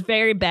drinking is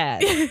very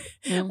bad.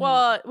 Mm-hmm.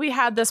 Well, we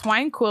had this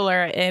wine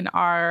cooler in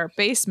our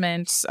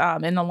basement,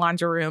 in the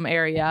laundry room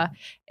area,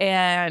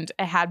 and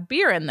it had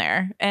beer in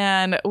there,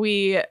 and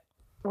we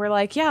were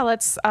like, yeah,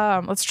 let's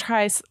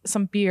try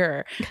some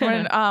beer.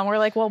 When, we're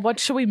like, well,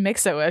 what should we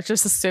mix it with?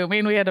 Just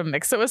assuming we had to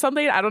mix it with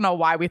something. I don't know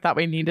why we thought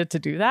we needed to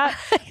do that,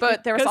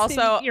 but there was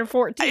also you're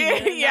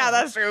 14. Yeah,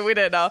 that's true. We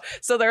didn't know.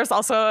 So there was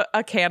also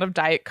a can of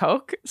Diet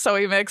Coke. So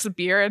we mixed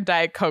beer and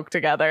Diet Coke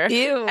together.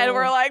 Ew. And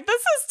we're like,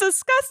 this is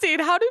disgusting.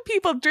 How do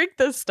people drink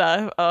this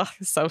stuff? Oh,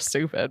 so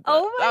stupid.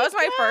 But that was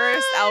my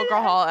first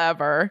alcohol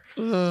ever.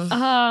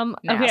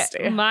 Nasty.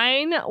 Okay,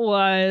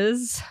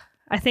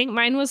 I think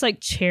mine was like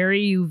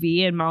cherry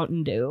UV and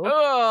Mountain Dew.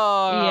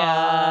 Oh.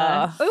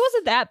 Yeah. It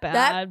wasn't that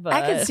bad, but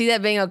I could see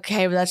that being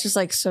okay, but that's just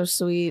like so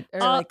sweet. Or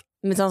like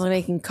It's also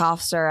making cough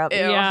syrup. Ew.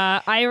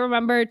 Yeah, I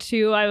remember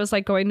too. I was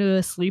like going to a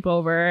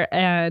sleepover,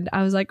 and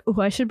I was like,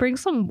 "Oh, I should bring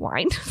some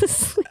wine to the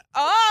sleep."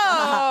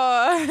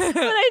 Oh, But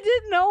I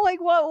didn't know like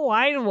what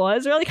wine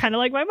was. Really, kind of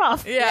like my mom.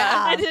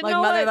 yeah. I didn't like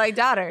know mother, what, like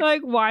daughter.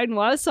 like wine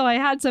was. So I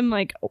had some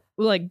like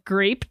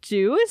grape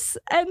juice,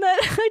 and then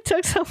I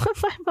took some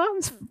of my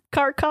mom's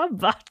Kharkov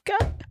vodka.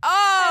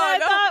 Oh,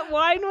 And I thought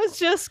wine was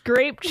just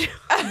grape juice.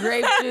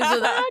 Grape juice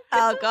with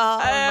alcohol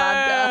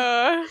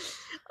and vodka.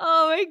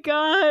 Oh my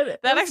god,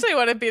 That actually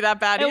wouldn't be that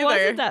bad it either.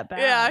 wasn't that bad.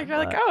 Yeah, you're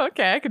like, oh,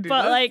 okay, I could do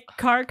But this. like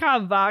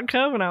Kharkov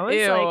vodka when I was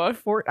Ew. like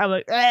 4, I'm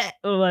like,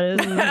 what is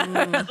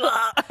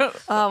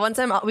this? One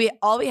time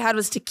all we had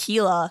was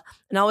tequila,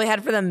 and all we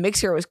had for the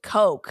mixer was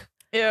Coke.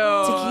 Ew.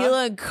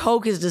 Tequila and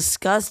Coke is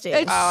disgusting.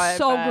 It's I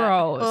so bet.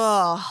 gross.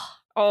 Oh,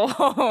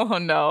 Oh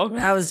no.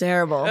 that was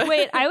terrible.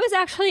 Wait, I was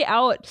actually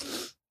out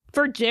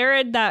for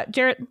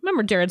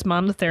remember Jared's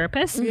mom, the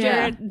therapist?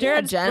 Yeah.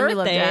 Jared's Jen, we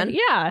love birthday. Jen.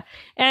 Yeah.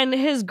 And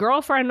his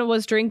girlfriend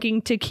was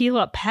drinking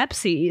tequila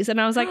Pepsis. And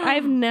I was like,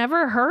 I've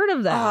never heard of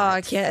Oh, that.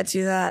 I can't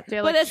do that.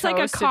 They, But it's like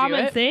a chose to do common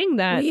it? thing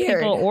that Weird.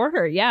 people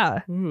order.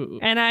 Yeah. Ooh.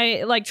 And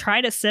I like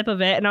tried a sip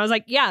of it and I was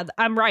like, yeah,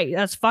 I'm right.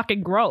 That's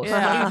fucking gross.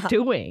 Yeah. What are you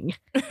doing?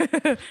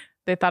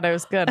 They thought it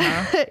was good,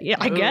 huh? Yeah,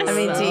 I guess. I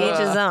mean, to so. each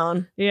his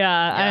own.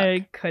 Yeah,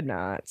 Yuck. I could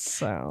not.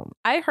 So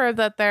I heard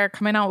that they're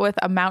coming out with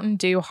a Mountain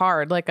Dew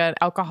Hard, like an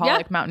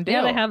alcoholic Mountain Dew.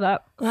 yeah, they have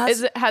that.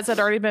 Has it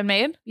already been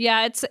made?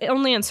 Yeah, it's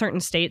only in certain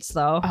states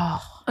though.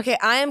 Oh, Okay,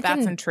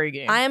 that's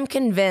intriguing. I am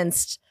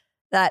convinced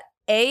that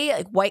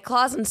like White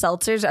Claws and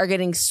seltzers are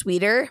getting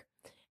sweeter,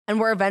 and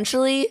we're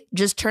eventually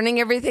just turning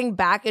everything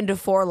back into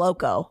Four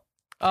Loko.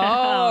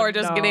 Oh, we're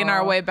just getting our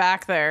no. way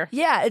back there.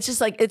 Yeah, it's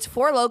just like it's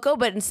Four Loko,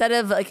 but instead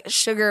of like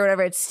sugar or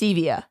whatever, it's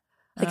stevia.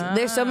 Like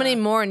there's so many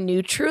more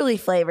new Truly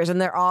flavors,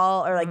 and they're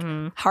all are like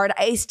Mhm. hard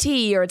iced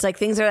tea, or it's like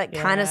things that are like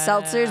kind of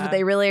seltzers, but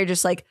they really are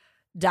just like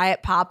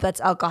diet pop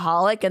that's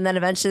alcoholic, and then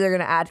eventually they're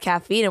gonna add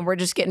caffeine, and we're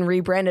just getting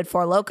rebranded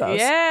Four Locos.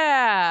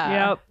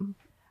 Yeah. Yep.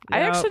 I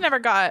Yep.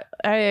 actually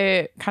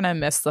I kind of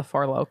missed the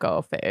Four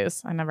Loko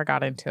phase. I never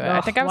got into it. I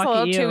Ugh, think I was a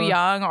lucky little too you.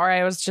 young, or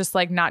I was just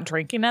like not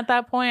drinking at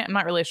that point. I'm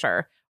not really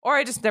sure. Or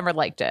I just never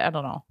liked it. I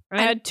don't know.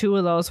 I had 2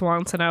 of those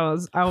once and I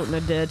was out in a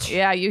ditch.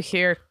 Yeah, you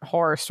hear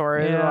horror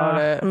stories Yeah.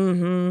 about it.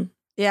 Mm-hmm.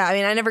 Yeah, I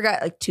mean, I never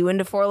got like too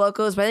into Four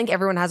Locos, but I think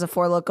everyone has a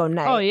Four Loco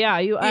night. Oh yeah,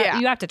 you Yeah.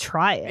 you have to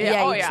try it. Yeah.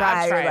 Yeah, Oh, you yeah, try.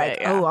 I've You're tried like,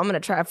 it, yeah. oh, I'm gonna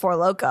try a Four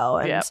Loco,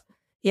 and Yep.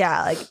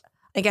 yeah,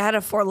 like I had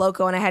a Four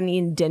Loco and I hadn't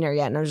eaten dinner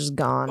yet, and I was just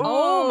gone.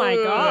 Oh my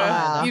Ooh.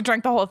 God. You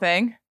drank the whole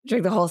thing?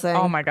 Drink the whole thing.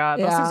 Oh my God.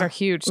 Those Yeah. things are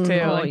huge too.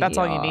 Mhm. Like that's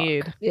all you Yuck.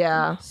 need.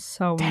 Yeah.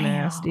 So Damn.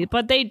 nasty.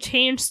 But they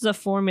changed the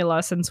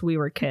formula since we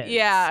were kids.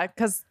 Yeah,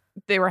 because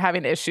they were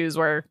having issues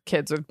where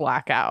kids would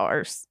black out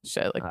or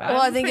shit like that.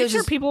 Well, I I'm think it pretty was sure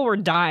just- people were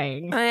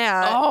dying.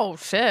 Yeah. oh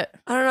shit.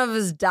 I don't know if it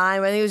was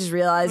dying, but I think it was just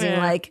realizing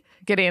Yeah. like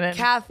Getting it.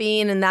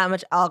 caffeine and that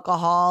much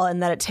alcohol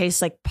and that it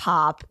tastes like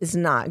pop is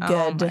not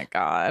good. Oh my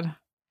God.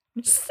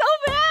 So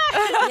bad.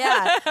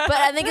 Yeah, but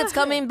I think it's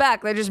coming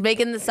back. They're just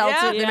making the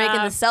seltzer. Yeah. They're making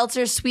Yeah. the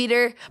seltzer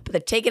sweeter, but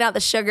they're taking out the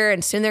sugar,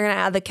 and soon they're gonna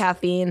add the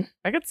caffeine.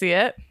 I could see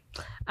it.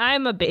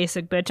 I'm a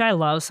basic bitch. I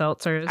love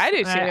seltzers. I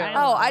do too.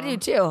 Oh, I do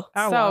too.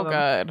 I So love 'em.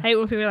 good. I hate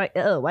when people are like,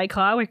 "Oh, White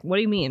Claw." Like, what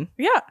do you mean?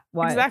 Yeah,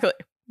 Why? exactly.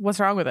 What's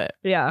wrong with it?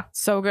 Yeah.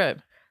 So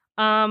good.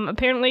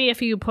 Apparently,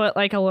 if you put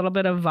like a little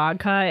bit of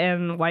vodka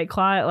and White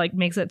Claw, it like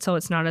makes it so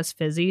it's not as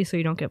fizzy, so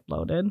you don't get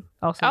bloated.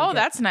 Also, you Oh, get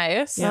that's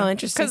nice. Oh,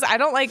 interesting. Because I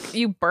don't like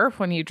you burp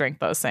when you drink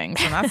those things,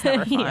 and that's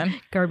never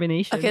fun.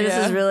 carbonation. Okay, this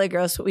Yeah. is really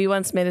gross. We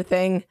once made a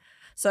thing.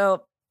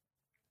 So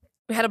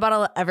we had a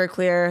bottle of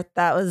Everclear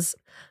that was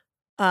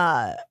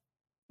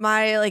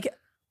my like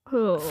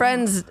Ooh.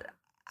 friend's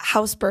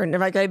house burned,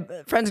 like my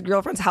friend's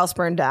girlfriend's house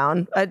burned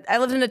down. I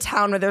lived in a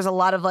town where there's a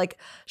lot of like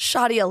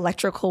shoddy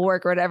electrical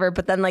work or whatever,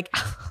 but then like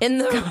in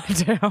the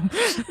Damn.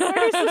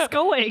 Where is this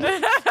going?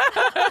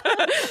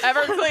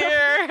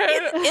 Everclear.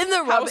 in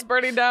the House rub-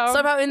 burning down.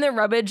 somehow in the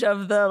rubbish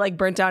of the like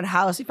burnt down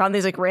house, we found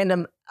these like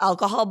random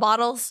alcohol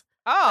bottles.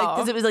 Oh,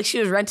 Because it was like she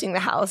was renting the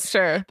house.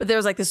 sure. But there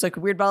was like this like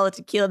weird bottle of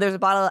tequila. There was a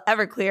bottle of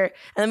Everclear, and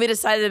then we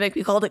decided to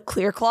we called it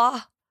Clear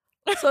Claw.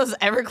 So it was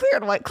Everclear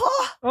and White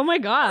Claw. Oh my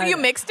god! You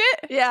mixed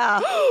it?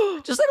 Yeah,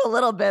 just like a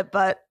little bit,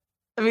 but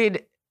I mean,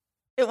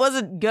 it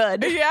wasn't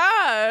good.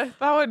 Yeah,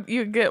 that would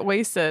you get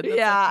wasted.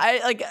 You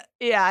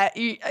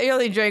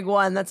only drank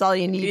one. That's all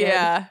you needed.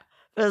 Yeah.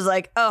 It was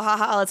like, oh,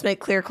 haha, let's make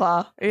Clear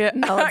Claw. Yeah.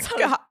 No,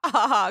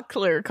 it's-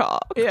 Clear call.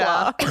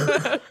 Yeah. Claw.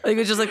 I think it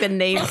was just like the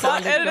name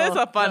sounded It is cool.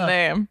 a fun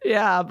name.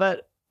 Yeah,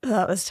 but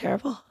that was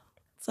terrible.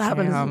 So that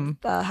happens Damn.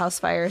 with house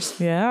fires.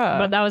 Yeah.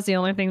 But that was the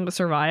only thing that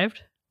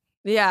survived.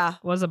 Yeah.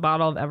 Was a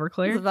bottle of It was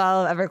Everclear. a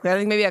bottle of Everclear. I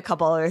think maybe a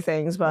couple other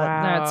things, but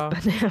Wow.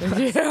 That's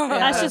bananas. Yeah.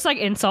 That's just like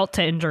insult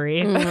to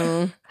injury.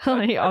 Mhm.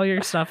 Like, all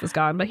your stuff is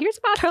gone. But here's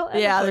a bottle. Of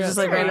Yeah, Everclear. there's just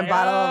like Yeah. random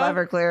bottle of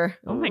Everclear.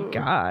 Oh my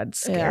god,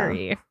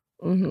 scary.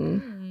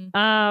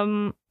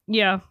 Mm-hmm.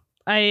 Yeah,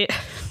 I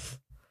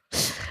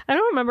I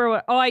don't remember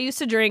what. Oh, I used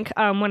to drink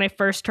when I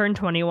first turned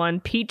 21,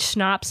 peach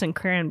schnapps and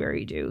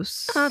cranberry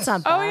juice. Oh, that's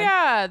not bad. Oh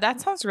yeah,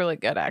 that sounds really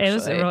good.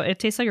 Actually, It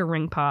tastes like a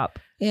ring pop.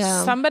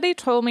 Yeah. Somebody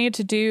told me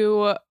to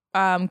do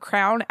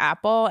Crown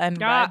Apple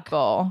and Red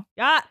Bull.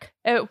 Yuck.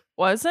 It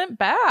wasn't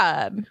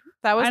bad.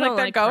 That was like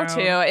their go-to.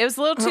 Crown. It was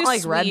a little too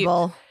like sweet. Red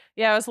Bull.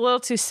 Yeah, it was a little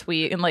too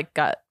sweet and like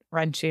gut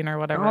wrenching or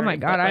whatever. Oh my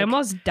God. I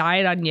almost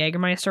died on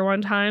Jägermeister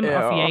one time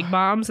off Jäg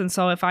bombs. And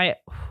so if I'm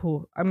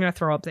going to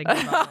throw up thinking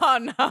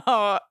about it.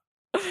 Oh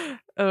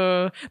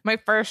no. My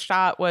first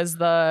shot was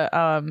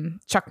the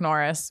Chuck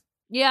Norris.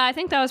 Yeah, I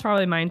think that was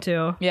probably mine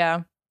too.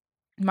 Yeah.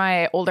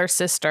 My older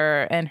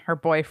sister and her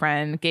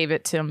boyfriend gave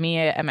it to me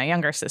and my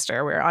younger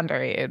sister. We were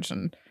underage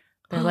and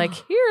they're like,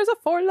 here's a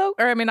Four Loko.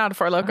 Or I mean, not a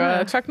Four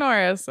Loko, Chuck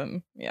Norris.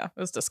 And yeah, it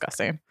was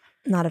disgusting.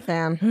 Not a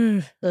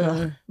fan.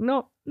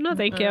 No,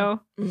 thank you.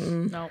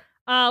 No.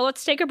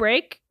 Let's take a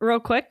break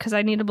real quick because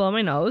I need to blow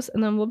my nose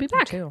and then we'll be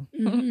back. Too.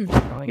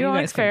 Mm-hmm. You don't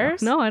like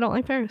fairs? No, I don't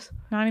like fairs.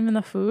 Not even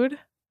the food?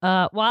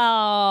 Well,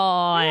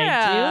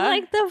 I do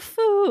like the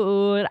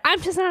food.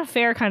 I'm just not a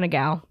fair kind of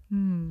gal.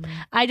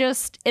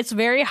 It's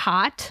very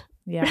hot.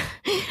 Yeah.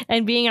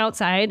 And being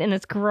outside and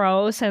it's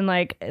gross and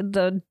like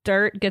the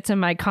dirt gets in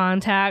my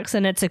contacts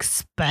and it's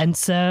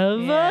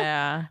expensive.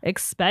 Yeah.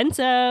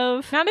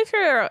 Expensive. Not if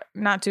you're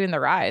not doing the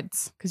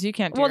rides because you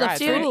can't do rides.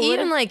 Dude, right?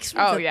 even like that's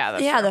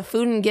true. the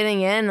food and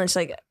getting in, it's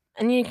like,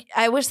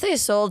 I wish they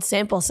sold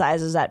sample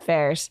sizes at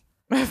fairs.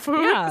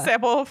 Food? Yeah.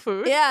 Sample of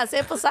food? Yeah,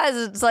 sample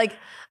sizes. It's like,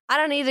 I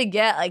don't need to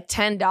get like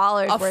 $10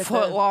 A worth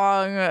foot of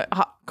long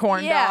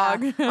corn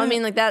dog. I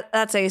mean, like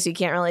that's I guess you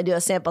can't really do a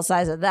sample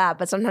size of that,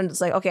 but sometimes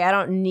it's like, okay, I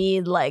don't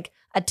need like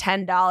a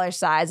 $10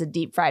 size of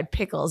deep fried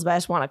pickles, but I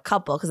just want a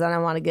couple because then I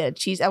want to get a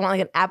cheese. I want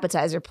like an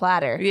appetizer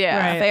platter.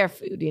 Yeah. Right. Fair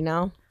food, you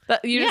know?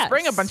 You just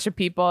bring a bunch of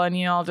people and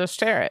you all just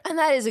share it. And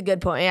that is a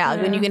good point. Yeah.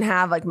 Like when you can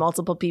have like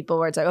multiple people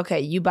where it's like, okay,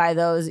 you buy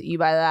those, you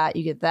buy that,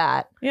 you get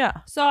that. Yeah.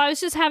 So I was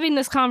just having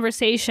this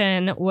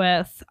conversation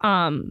with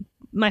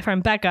my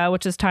friend Becca,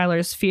 which is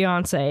Tyler's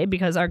fiance,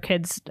 because our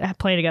kids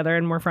play together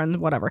and we're friends,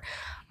 whatever.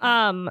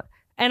 And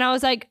I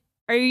was like,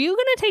 are you going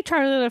to take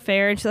Charlie to the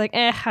fair? And she's like,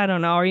 I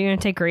don't know. Are you going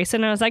to take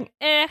Grayson? And I was like,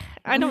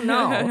 I don't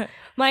know.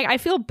 Like, I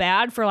feel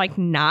bad for like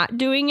not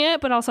doing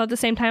it, but also at the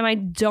same time, I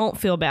don't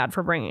feel bad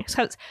for bringing,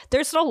 because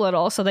they're still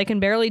little, so they can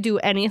barely do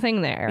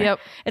anything there. Yep.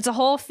 It's a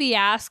whole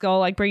fiasco,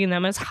 like bringing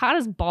them. It's hot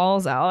as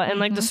balls out. And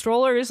like the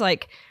strollers,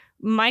 like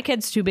my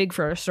kid's too big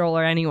for a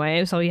stroller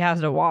anyway, so he has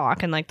to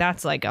walk. And like,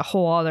 that's like a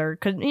whole other,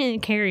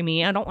 carry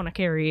me. I don't want to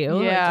carry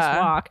you. Yeah. Like,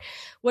 just walk,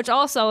 which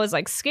also is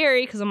like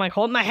scary because I'm like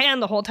holding my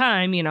hand the whole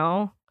time, you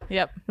know?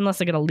 Yep.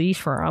 Unless I get a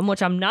leash for them,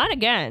 which I'm not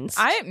against.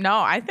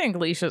 I think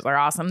leashes are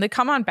awesome. They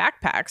come on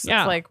backpacks.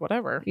 Yeah. It's like,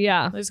 whatever.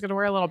 Yeah. They're just going to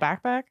wear a little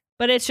backpack.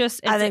 But it's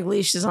just... I think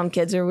leashes on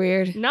kids are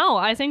weird. No,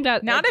 I think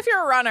that... Not if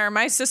you're a runner.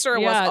 My sister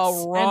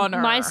was a runner.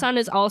 And my son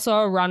is also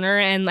a runner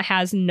and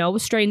has no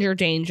stranger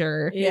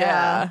danger.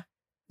 Yeah.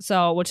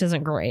 So, which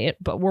isn't great,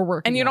 but we're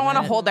working. And you don't on want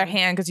to it. hold their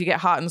hand because you get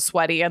hot and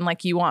sweaty and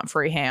like you want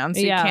free hands.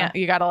 So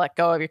you got to let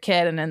go of your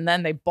kid and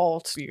then they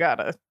bolt. You got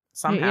to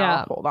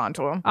somehow hold on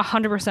to them.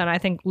 100%. I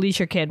think leash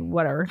your kid,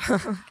 whatever.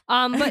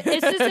 But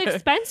it's just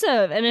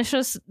expensive and it's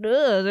just,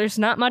 there's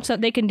not much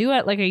that they can do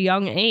at like a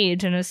young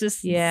age. And it's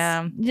just,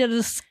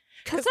 because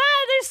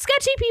there's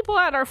sketchy people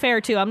at our fair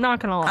too. I'm not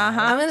going to lie.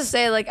 I'm going to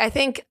say, like, I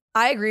think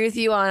I agree with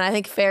you on, I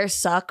think fairs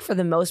suck for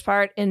the most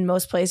part in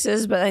most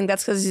places, but I think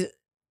that's because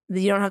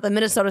you don't have, the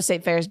Minnesota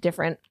State Fair is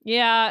different.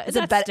 Yeah, it's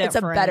a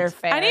better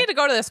fair. I need to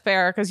go to this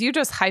fair because you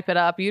just hype it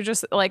up. You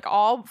just, like,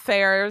 all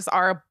fairs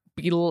are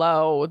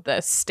below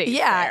the state fair.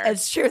 Yeah,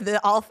 it's true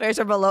that all fairs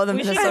are below the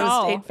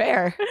Minnesota State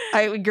Fair.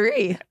 I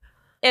agree.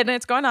 And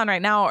it's going on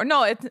right now. Or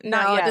no, it's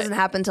not yet. It doesn't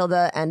happen till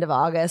the end of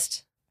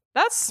August.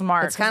 That's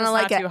smart. It's kind of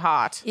like not too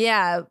hot.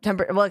 Yeah, it can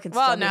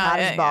still be hot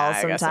as balls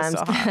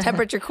sometimes.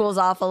 Temperature cools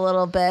off a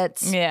little bit.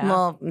 Yeah.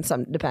 Well,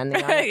 some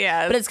depending on it.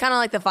 Yeah. But it's kind of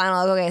like the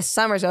final, like, okay,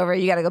 summer's over,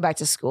 you got to go back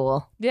to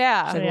school.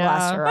 Yeah. Like,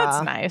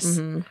 that's nice.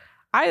 Mm-hmm.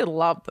 I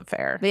love the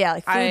fair. But yeah,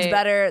 like food's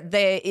better.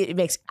 It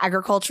makes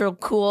agricultural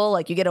cool.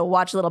 Like you get to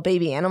watch little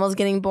baby animals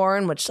getting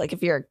born, which like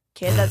if you're a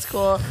kid, that's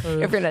cool.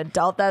 If you're an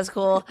adult, that's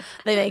cool.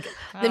 They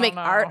make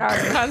art.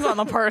 Depends on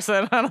the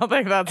person. I don't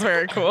think that's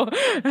very cool.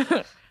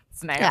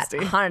 It's nasty.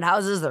 Yeah, haunted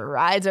houses, the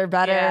rides are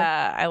better.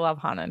 Yeah, I love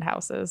haunted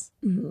houses.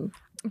 Mm-hmm.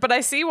 But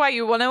I see why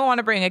you wouldn't want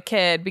to bring a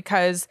kid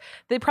because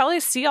they probably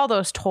see all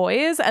those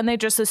toys and they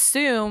just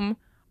assume,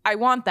 I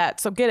want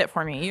that, so get it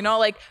for me. You know,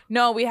 like,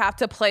 no, we have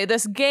to play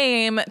this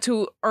game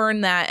to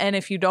earn that. And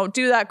if you don't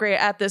do that great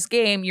at this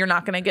game, you're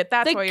not going to get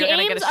that toy. You're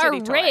going to get a shitty toy. The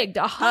games are rigged.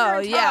 100%. Oh,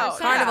 yeah.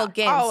 Carnival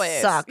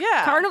games suck.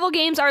 Yeah. Carnival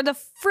games are the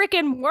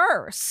freaking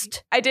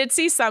worst. I did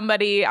see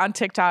somebody on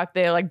TikTok,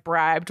 they like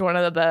bribed one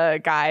of the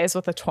guys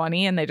with a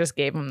 20 and they just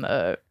gave him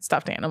the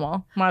stuffed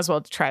animal. Might as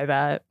well try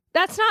that.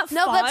 That's not fun.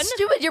 No, that's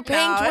stupid. You're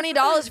paying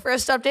 $20 for a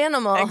stuffed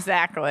animal.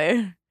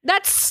 Exactly.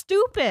 That's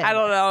stupid. I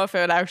don't know if it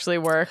would actually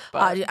work.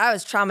 But. I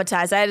was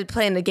traumatized. I had to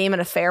play in a game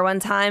at a fair one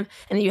time,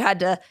 and you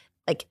had to,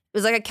 like, it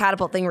was like a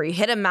catapult thing where you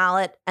hit a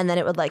mallet, and then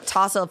it would, like,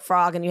 toss a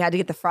frog, and you had to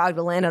get the frog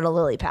to land on a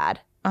lily pad.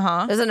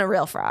 Uh-huh. It wasn't a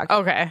real frog.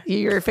 Okay.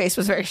 Your face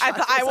was very shocked.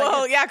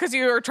 Because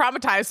you were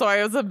traumatized, so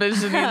I was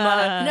envisioning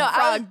the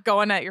frog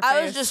going at your face.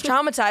 I was just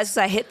traumatized because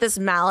I hit this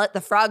mallet.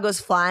 The frog goes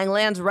flying,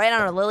 lands right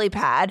on a lily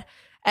pad.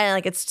 And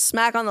like it's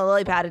smack on the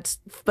lily pad,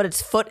 but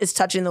its foot is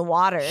touching the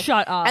water.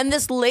 Shut up. And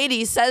this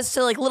lady says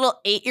to like little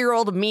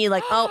 8-year-old me,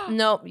 like, "Oh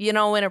no, you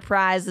don't win a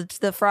prize. It's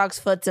the frog's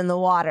foot's in the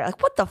water."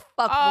 Like, what the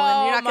fuck,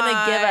 woman? You're not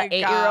gonna give an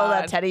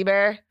 8-year-old a teddy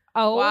bear?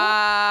 Oh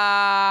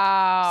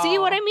wow! See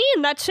what I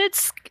mean? That shit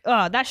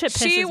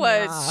pisses me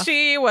off.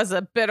 She was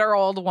a bitter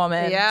old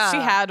woman. Yeah, she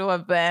had to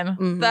have been.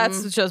 Mm-hmm.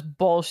 That's just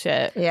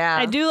bullshit. Yeah,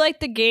 I do like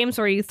the games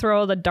where you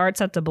throw the darts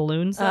at the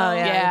balloons. Though. Oh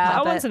yeah,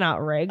 that one's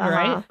not rigged,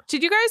 right?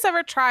 Did you guys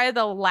ever try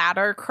the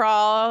ladder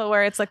crawl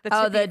where it's like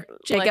the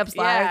Jacob's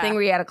ladder thing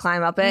where you had to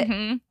climb up it?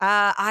 Mm-hmm.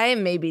 I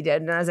maybe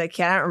did when I was a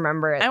kid. I don't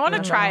remember it. I want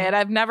to try it.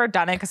 I've never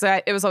done it because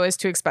it was always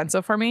too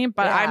expensive for me.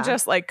 But I'm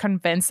just like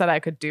convinced that I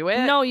could do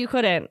it. No, you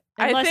couldn't.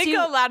 I think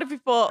a lot of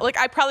people, like,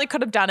 I probably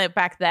could have done it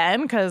back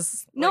then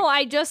because. No,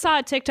 I just saw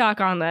a TikTok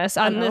on this,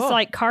 this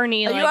like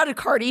carny. You had a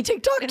carny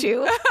TikTok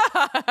too?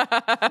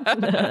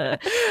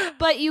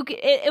 But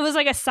it was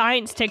like a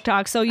science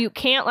TikTok, so you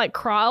can't like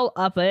crawl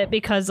up it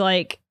because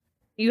like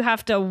you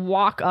have to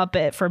walk up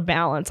it for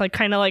balance, like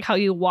kind of like how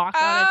you walk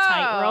on a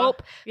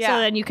tightrope. Yeah. So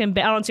then you can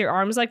balance your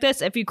arms like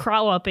this. If you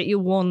crawl up it, you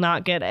will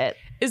not get it.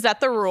 Is that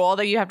the rule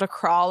that you have to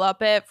crawl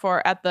up it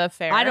at the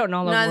fair? I don't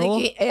know the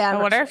rule. I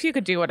wonder if you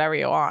could do whatever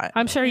you want.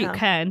 I'm sure you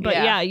can,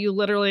 but you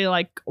literally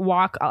like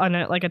walk on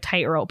it like a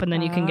tightrope, and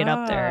then you can get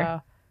up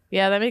there.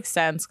 Yeah, that makes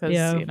sense because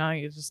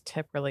you just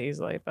tip really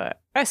easily.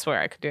 But I swear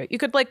I could do it. You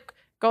could like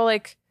go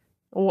like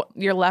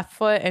your left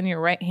foot and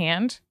your right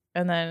hand,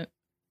 and then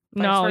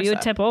no, you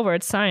would tip over.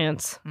 It's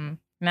science.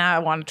 Now I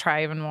want to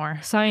try even more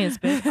science.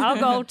 Bitch. I'll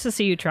go to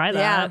see you try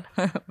that.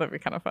 Yeah, that'd be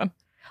kind of fun.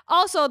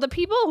 Also, the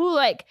people who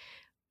like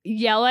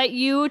yell at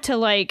you to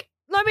like,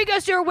 let me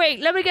guess your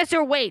weight.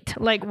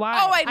 Like, why?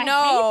 Oh, I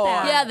know. hate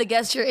that. Yeah, the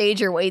guess your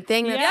age or weight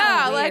thing.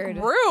 That's so like weird.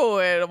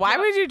 rude. Why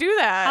would you do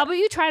that? How about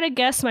you try to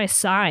guess my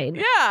sign?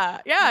 Yeah.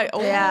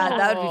 Ooh,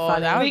 that would be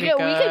fun. We could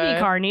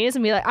be carnies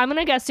and be like, I'm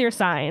gonna guess your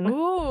sign.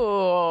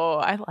 Ooh,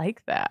 I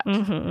like that.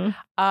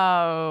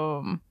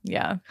 Mm-hmm.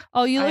 Yeah.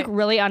 Oh, you look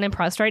really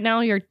unimpressed right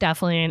now. You're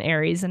definitely an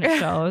Aries, and it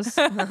shows.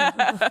 People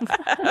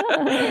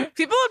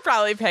would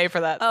probably pay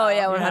for that. Oh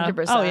yeah,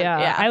 100%. Oh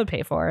yeah, I would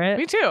pay for it.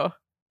 Me too.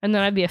 And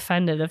then I'd be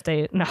offended if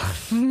they no.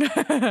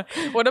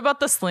 What about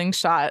the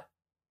slingshot?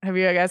 Have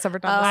you guys ever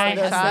done the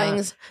slingshot?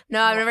 Things?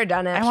 No, I've never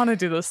done it. I want to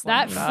do the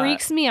slingshot. That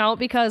freaks me out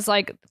because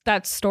like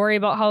that story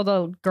about how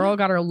the girl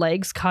got her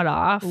legs cut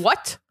off.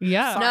 What?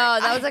 Yeah. No,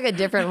 that was like a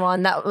different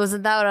one. That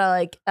wasn't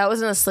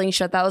a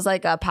slingshot. That was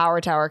like a power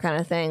tower kind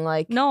of thing.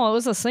 Like no, it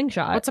was a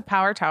slingshot. What's a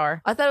power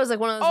tower? I thought it was like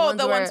one of those. Oh,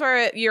 the ones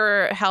where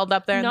you're held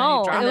up there.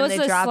 No, and then it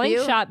was a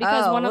slingshot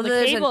because one of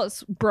the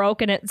cables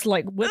broke and it's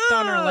like whipped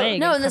on her leg.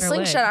 No, in the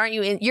slingshot, aren't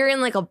you? You're in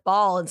like a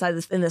ball inside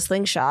in the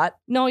slingshot.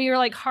 No, you're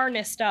like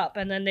harnessed up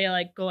and then they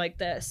like go like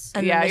this.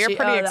 And yeah, you're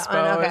pretty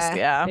exposed. Okay.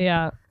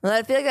 Yeah. Well,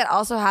 I feel like that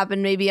also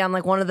happened maybe on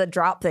like one of the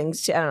drop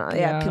things too. I don't know.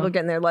 Yeah, people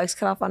getting their legs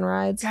cut off on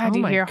rides. God,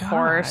 you hear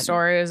horror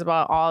stories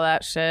about all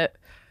that shit.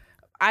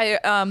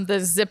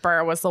 The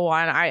zipper was the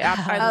one.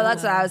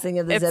 That's what I was thinking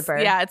of, the zipper.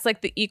 Yeah, it's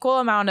like the equal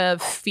amount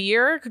of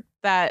fear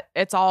that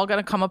it's all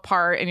gonna come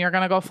apart and you're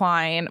gonna go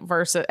flying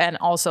and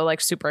also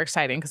like super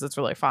exciting because it's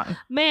really fun.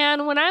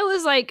 Man, when I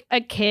was like a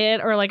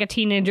kid or like a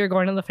teenager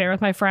going to the fair with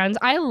my friends,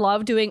 I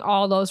love doing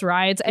all those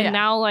rides. And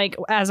now like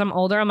as I'm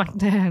older, I'm like,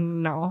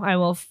 no, I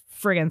will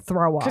friggin'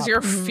 throw up. Because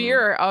your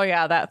fear,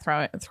 that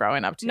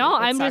throwing up too. No,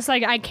 I'm just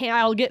like,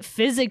 I'll get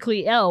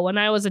physically ill. When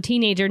I was a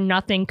teenager,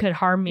 nothing could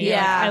harm me. Yeah.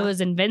 Like, I was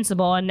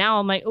invincible. And now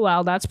I'm like,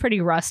 well, that's pretty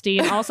rusty.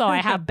 And also I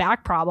have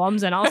back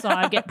problems. And also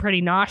I get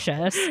pretty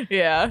nauseous.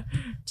 Yeah.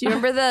 Do you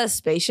remember the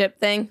spaceship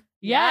thing?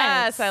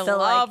 Yes, I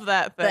love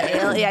that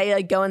thing. You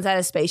like go inside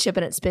a spaceship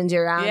and it spins you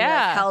around. Yeah,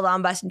 you're, like, held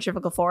on by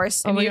centrifugal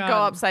force, and you go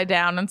upside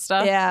down and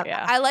stuff. Yeah,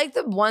 I like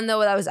the one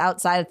though that was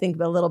outside. I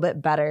think a little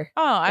bit better.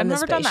 Oh, I've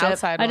never done the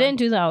outside one. I didn't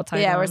do the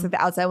outside. Yeah, where it's like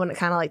the outside one, it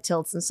kind of like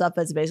tilts and stuff.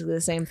 But it's basically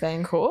the same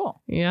thing.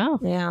 Cool. Yeah.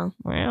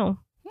 Wow.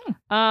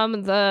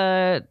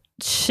 The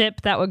ship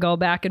that would go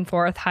back and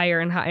forth higher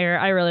and higher.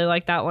 I really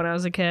liked that when I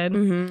was a kid.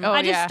 Mm-hmm.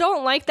 I just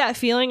don't like that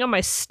feeling of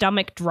my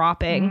stomach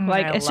dropping.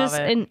 It's just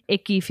an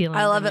icky feeling.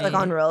 I love it like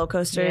on roller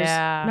coasters.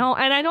 Yeah. No,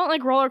 and I don't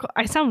like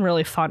I sound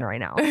really fun right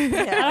now. I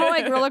don't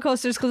like roller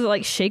coasters because it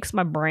like shakes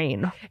my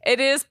brain. It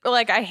is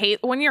like I hate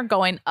when you're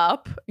going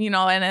up,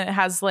 and it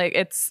has like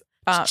it's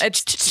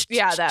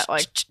that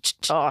like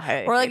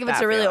or like if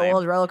it's a really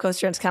old roller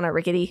coaster and it's kind of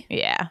rickety.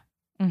 Yeah.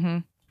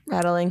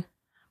 Rattling.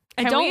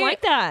 I don't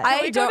like that.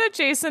 I go to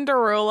Jason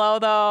Derulo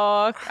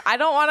though. I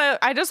don't want to.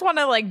 I just want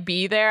to like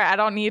be there. I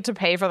don't need to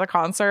pay for the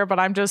concert, but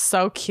I'm just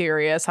so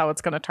curious how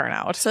it's going to turn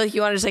out. So like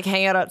you want to just like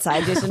hang out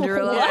outside Jason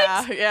Derulo?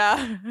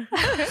 Yeah.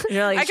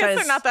 Like, I guess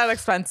they're not that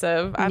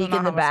expensive. I don't know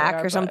in the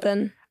back or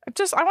something.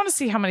 I want to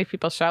see how many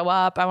people show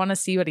up. I want to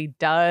see what he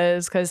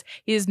does because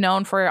he's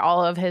known for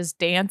all of his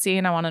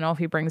dancing. I want to know if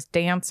he brings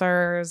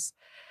dancers.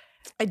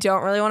 I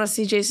don't really want to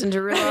see Jason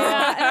Derulo.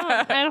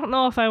 Yeah, I don't know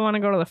know if I want to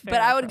go to the fair.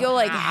 But I would go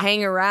like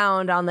hang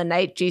around on the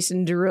night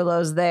Jason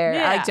Derulo's there.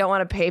 Yeah. I like don't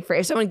want to pay for.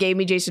 If someone gave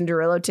me Jason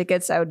Derulo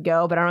tickets, I would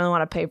go. But I don't really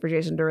want to pay for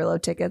Jason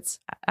Derulo tickets.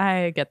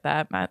 I get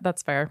that.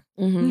 That's fair.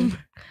 Mm-hmm.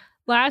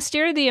 Last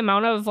year, the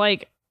amount of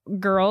like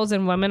girls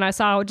and women I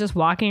saw just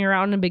walking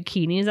around in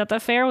bikinis at the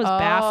fair was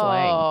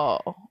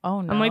baffling.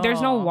 Oh no! I'm like,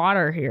 there's no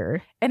water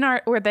here. And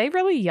were they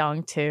really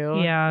young too?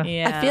 Yeah.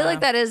 I feel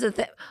like that is a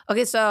thing.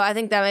 Okay, so I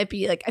think that might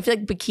be like, I feel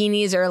like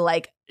bikinis are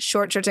like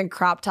short shirts and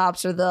crop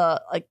tops are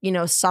the like, you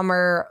know,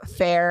 summer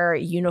fair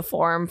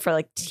uniform for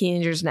like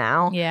teenagers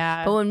now.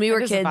 Yeah. But when we were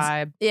It is a kids,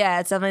 vibe. yeah,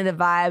 it's definitely the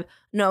vibe.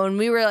 No, when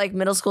we were like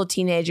middle school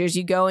teenagers,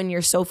 you go in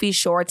your Sophie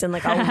shorts and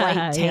like a white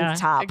tank Yeah.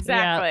 top.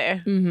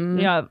 Exactly. Mm-hmm.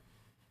 Yeah.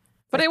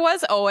 But it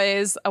was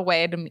always a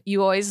way to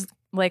you always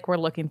like were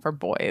looking for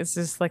boys,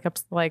 just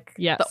like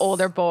Yes. the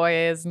older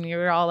boys, and you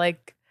were all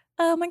like,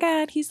 "Oh my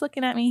god, he's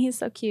looking at me. He's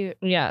so cute."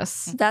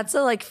 Yes. That's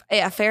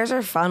fairs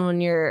are fun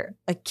when you're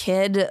a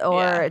kid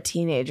or Yeah. a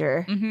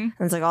teenager. Mm-hmm. And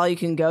it's like all you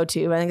can go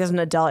to. But I think as an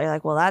adult, you're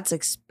like, well, that's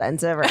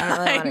expensive. Or I don't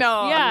really I wanna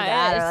know. do Yeah.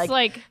 that. Or, It's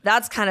like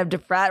that's kind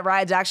of that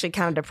ride's actually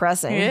kind of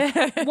depressing.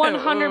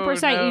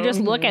 100%. You just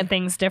look at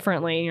things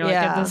differently. And you're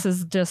Yeah. like, this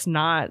is just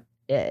not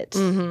it.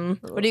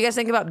 Mm-hmm. What do you guys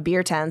think about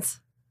beer tents?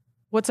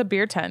 What's a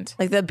beer tent?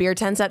 Like the beer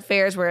tents at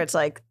fairs where it's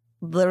like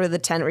literally the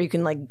tent where you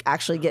can like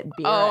actually get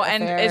beer. Oh, at a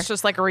and fair. it's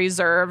just like a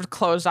reserved,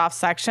 closed off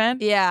section.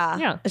 yeah,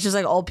 Yeah. It's just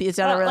like old people. It's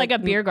not really, like a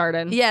beer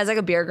garden. Yeah, it's like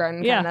a beer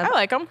garden. Yeah. kind of. I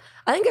like them.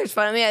 I think it's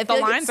fun. I mean, I The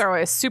feel like lines are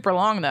always super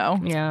long though.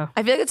 Yeah.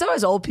 I feel like it's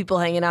always old people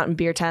hanging out in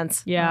beer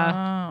tents.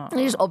 Yeah. Oh.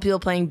 And just old people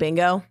playing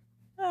bingo.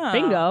 Oh.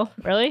 Bingo.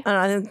 Really? I don't know.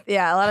 I think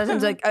a lot of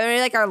times like I mean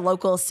like our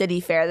local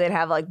city fair, they'd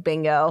have like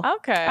bingo.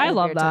 Okay. I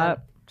love beer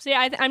that. See,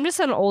 I'm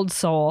just an old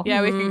soul.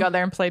 Yeah, we can go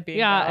there and play bingo.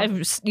 Yeah,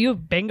 if you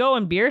have bingo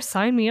and beer,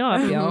 sign me up,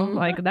 yo. Mhm.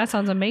 Like that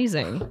sounds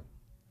amazing.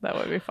 that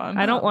would be fun.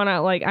 I don't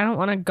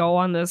want to go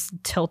on this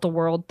tilt a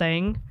world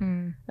thing.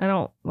 Hmm. I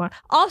don't want.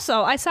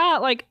 Also, I saw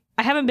like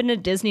I haven't been to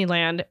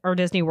Disneyland or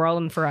Disney World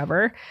in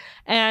forever,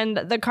 and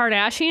the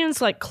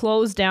Kardashians like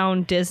closed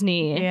down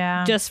Disney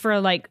Yeah. just for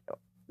like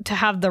to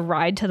have the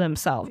ride to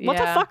themselves. What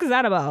the Yeah. fuck is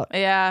that about?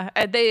 Yeah,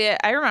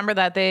 I remember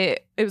that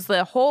it was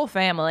the whole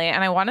family,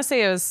 and I want to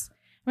say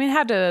it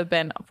had to have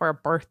been for a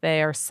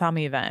birthday or some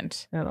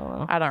event. I don't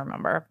know. I don't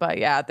remember, but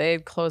yeah, they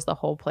closed the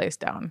whole place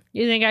down.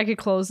 You think I could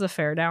close the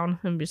fair down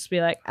and just be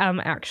like,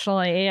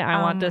 actually,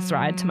 I want this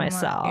ride to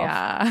myself.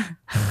 Yeah.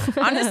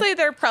 Honestly,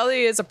 there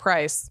probably is a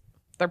price.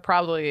 There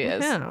probably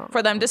is Yeah.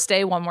 for them to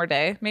stay one more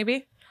day,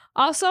 maybe.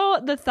 Also,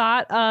 the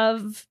thought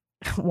of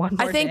one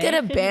more I think day. an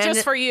abandoned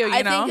Just for you, you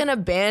I know. think an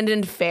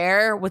abandoned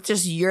fair with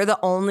just you're the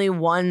only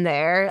one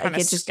there, like Kinda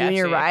it's just doing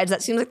your sketchy. rides.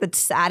 That seems like the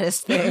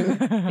saddest thing.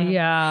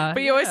 Yeah.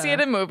 But you always see it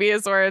in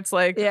movies where it's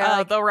like, Yeah,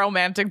 like- the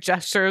romantic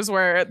gestures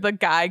where the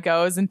guy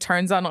goes and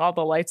turns on all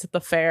the lights at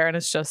the fair and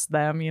it's just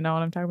them. You know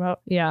what I'm talking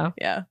about? Yeah.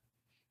 Yeah.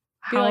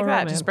 Be How like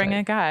that. Just bring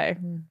a romantic. guy.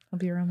 I'll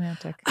be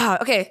romantic. Oh,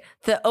 okay.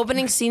 The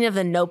opening scene of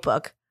The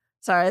Notebook.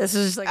 Sorry, this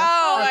is just like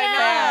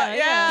I know.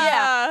 yeah.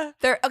 Yeah.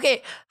 They're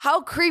okay.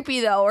 How creepy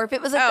though, or if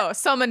it was like Oh,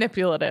 so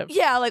manipulative.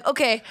 yeah, like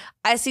okay,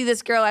 I see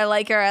this girl, I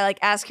like her, I like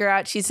ask her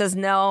out, she says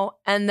no,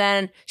 and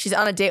then she's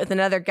on a date with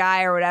another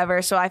guy or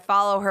whatever, so I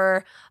follow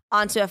her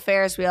onto a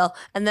Ferris wheel,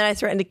 and then I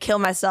threaten to kill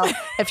myself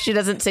if she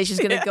doesn't say she's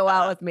gonna go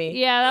out with me.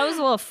 Yeah, that was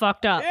a little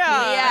fucked up. Yeah.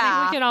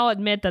 I think we can all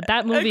admit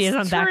that movie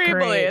isn't that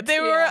Extremely. great.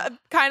 They were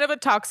kind of a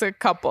toxic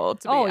couple,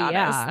 to be Oh, honest.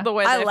 yeah. The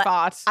way I they li-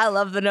 fought. I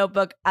love The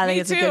Notebook. I think Me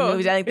it's a too. good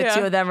movie. I think the Yeah.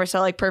 two of them are so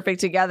like perfect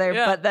together.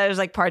 Yeah. But there's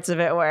like parts of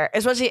it where,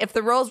 especially if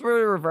the roles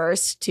were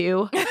reversed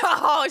too.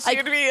 Oh, she'd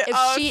Like, be if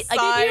a she-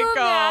 psycho. like, can you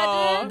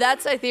imagine?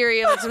 That's my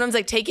theory of like sometimes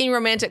like taking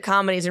romantic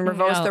comedies and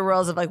reverse Yeah. the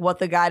roles of like what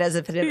the guy does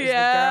if it was the girl.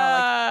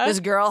 Yeah. Like this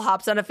girl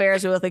hops on a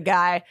Ferris wheel with a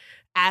guy,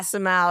 asks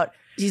him out.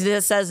 She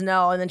just says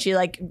no, and then she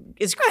like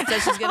says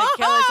she's gonna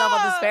kill herself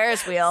on this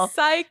Ferris wheel.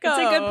 Psycho. That's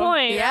a good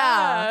point.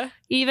 Yeah.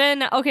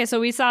 Even okay, so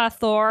we saw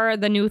Thor,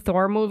 the new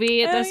Thor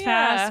movie Oh, this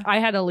past. yeah. I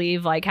had to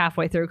leave like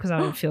halfway through because I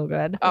didn't feel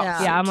good. Oh,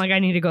 Yeah. Yeah, I'm like I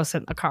need to go sit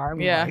in the car. I'm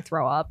gonna Yeah. like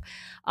throw up.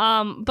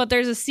 But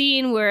there's a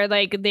scene where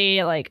like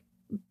they like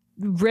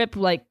rip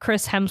like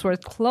Chris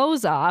Hemsworth's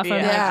clothes off.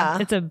 And, Yeah.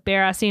 like, it's a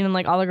bare ass scene and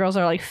like all the girls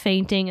are like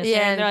fainting and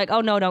Yeah. they're like,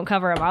 oh no, don't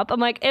cover him up. I'm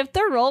like, if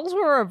the roles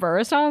were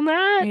reversed on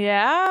that,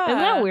 Yeah. isn't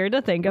that weird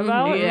to think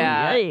about?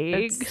 Yeah.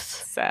 Yikes. It's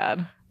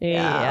sad.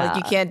 Yeah,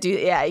 like you can't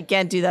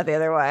do that the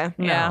other way.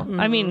 No. Yeah.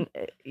 I mean,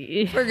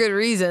 For good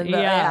reason, but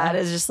Yeah. yeah, it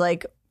is just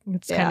like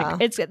it's Yeah. kind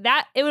of it's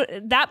that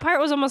that part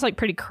was almost like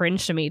pretty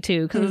cringe to me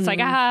too because it's like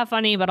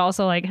funny but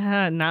also like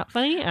not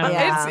funny. I don't know.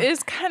 Yeah.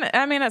 It's kind of,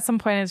 I mean, at some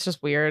point it's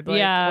just weird. Like,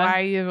 Yeah. why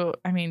are you,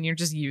 I mean, you're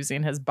just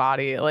using his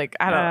body. Like,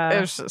 I don't,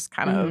 it was just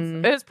kind of,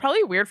 Mhm. it was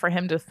probably weird for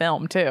him to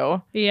film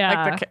too.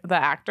 Yeah. Like the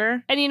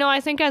actor. And I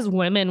think as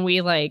women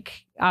we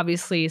like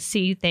obviously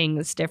see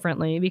things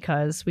differently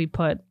because we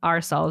put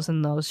ourselves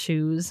in those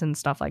shoes and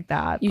stuff like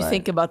that. you but-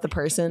 think about the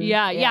person.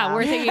 yeah,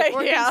 we're thinking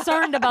we're Yeah.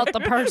 concerned about the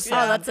person.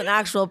 Oh, that's an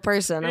actual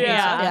person.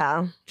 Yeah.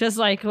 Yeah. Just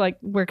like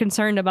we're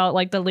concerned about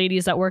like the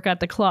ladies that work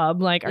at the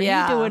club. Like, are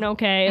Yeah. you doing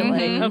okay?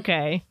 Mhm. Like,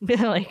 okay.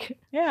 Like,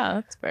 Yeah,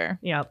 that's fair.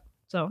 yeah.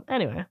 So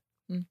anyway.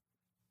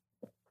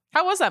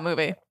 How was that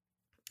movie?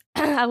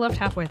 I left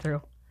halfway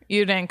through.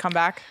 You didn't come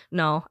back?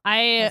 No,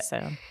 That's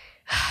sad.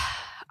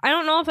 I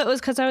don't know if it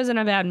was because I was in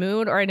a bad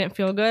mood or I didn't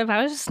feel good. If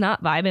I was just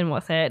not vibing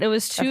with it. It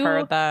was too. I've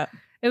heard that.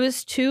 It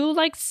was too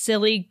like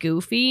silly,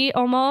 goofy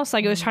almost.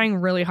 Like it was trying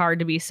really hard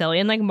to be silly.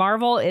 And like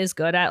Marvel is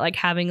good at like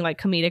having like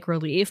comedic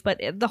relief, but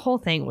the whole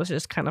thing was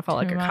just kind of felt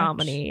like a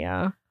comedy.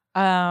 Yeah.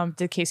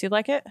 Did Kasey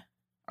like it?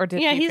 Or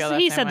did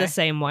he said the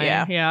same way.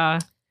 Yeah.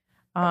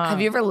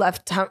 Have you ever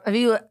left? Have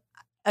you?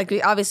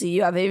 Obviously,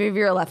 you have. Have you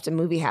ever left a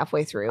movie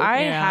halfway through? I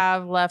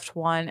have left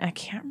one. I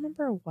can't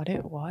remember what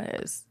it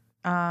was.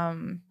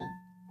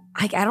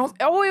 I don't.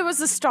 Oh, it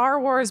was a Star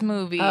Wars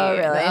movie. Oh,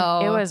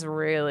 really? It was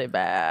really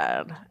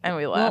bad, and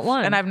we left. What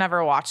one? And I've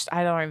never watched.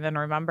 I don't even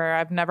remember.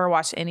 I've never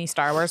watched any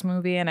Star Wars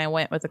movie, and I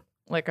went with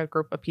a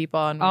group of people,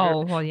 and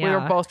we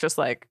were both just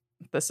like,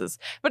 "This is."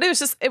 But it was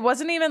just. It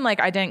wasn't even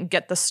like I didn't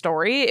get the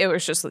story. It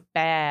was just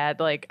bad,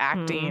 like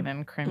acting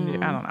and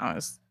cringy. I don't know. It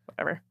was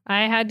whatever.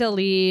 I had to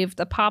leave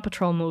the Paw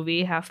Patrol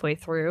movie halfway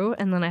through,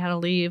 and then I had to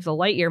leave the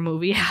Lightyear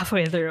movie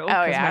halfway through.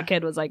 Oh yeah, my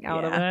kid was like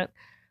out of it.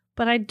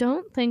 But I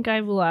don't think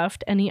I've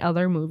left any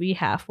other movie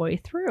halfway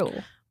through.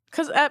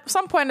 Because at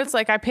some point it's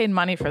like I paid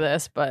money for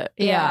this, but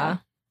yeah.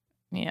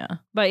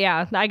 But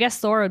yeah, I guess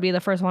Thor would be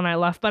the first one I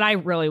left, but I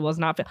really was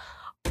not.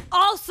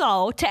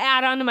 Also, to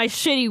add on to my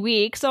shitty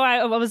week, so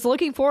I was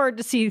looking forward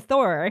to see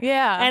Thor.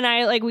 Yeah.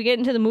 And we get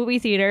into the movie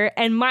theater,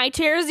 and my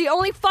chair is the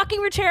only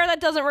fucking chair that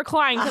doesn't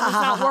recline because it's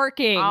not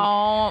working.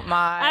 Oh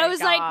my I was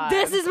God. like,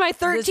 this is my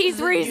 13th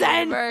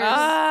reason.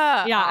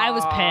 Yeah, I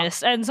was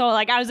pissed. And so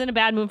like I was in a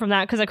bad mood from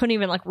that because I couldn't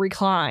even like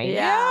recline.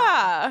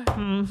 Yeah.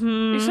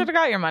 Mm-hmm. You should have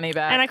got your money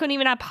back. And I couldn't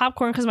even have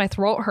popcorn because my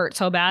throat hurt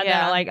so bad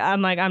that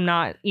I'm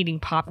not eating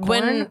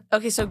popcorn.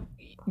 So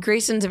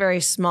Grayson's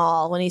very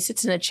small. When he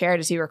sits in a chair,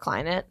 does he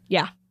recline it?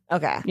 Yeah.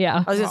 Okay.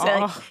 Yeah. I was gonna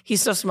say like,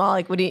 he's so small.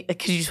 Like,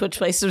 could you switch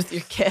places with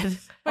your kid?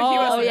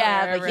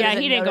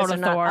 He didn't go to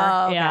Thor.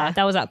 Oh, okay. Yeah,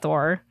 that was at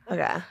Thor.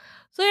 Okay.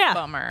 So yeah,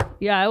 bummer.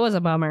 Yeah, it was a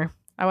bummer.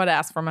 I would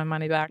ask for my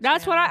money back.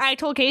 That's what I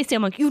told Kasey.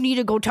 I'm like, you need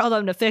to go tell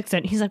them to fix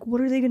it. He's like,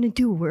 what are they gonna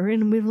do?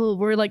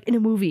 We're like in a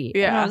movie.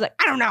 Yeah. And I was like,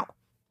 I don't know.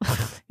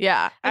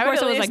 Yeah. Of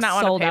course, it was like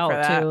sold out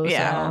too.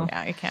 Yeah. So.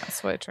 Yeah. You can't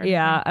switch. Or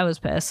yeah, I was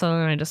pissed. So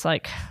then I just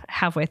like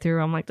halfway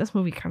through, I'm like, this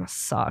movie kind of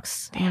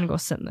sucks. I'm gonna go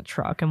sit in the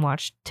truck and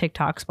watch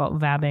TikToks about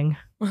vabbing.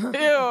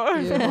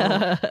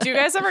 Ew. Do you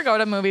guys ever go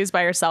to movies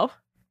by yourself?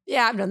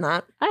 Yeah, I've done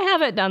that. I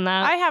haven't done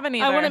that. I haven't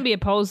either. I wouldn't be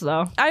opposed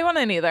though. I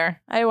wouldn't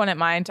either. I wouldn't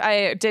mind.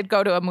 I did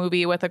go to a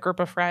movie with a group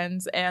of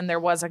friends, and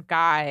there was a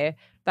guy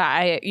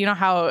that you know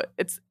how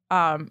it's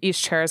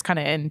each chair is kind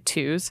of in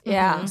twos.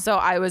 Yeah. So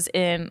I was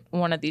in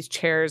one of these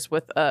chairs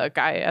with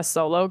a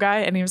solo guy,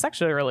 and he was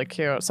actually really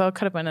cute. So it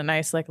could have been a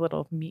nice like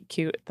little meet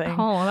cute thing.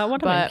 Oh, that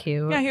would have been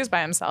cute. Yeah, he was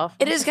by himself.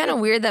 It is kind of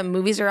weird that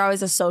movies are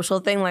always a social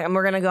thing. Like,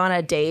 we're gonna go on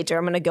a date, or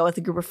I'm gonna go with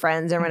a group of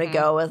friends, or I'm gonna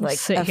go with like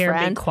sit a here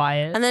friend. and be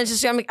quiet. And then it's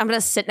just I'm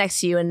gonna sit next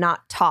to you and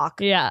not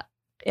talk. Yeah.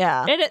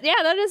 Yeah.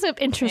 That is an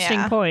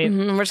interesting point.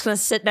 Mm-hmm. We're just going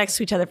to sit next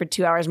to each other for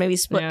 2 hours, maybe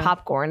split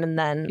popcorn and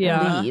then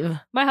leave.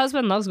 My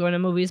husband loves going to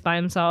movies by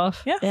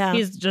himself. Yeah.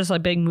 He's just a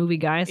big movie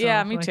guy. So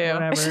yeah, me too.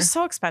 Whatever. It's just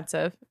so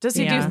expensive. Does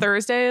he do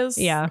Thursdays?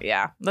 Yeah.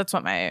 Yeah. That's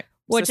what my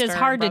Which is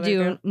hard to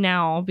do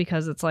now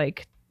because it's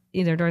like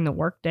either during the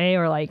workday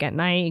or like at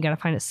night. You got to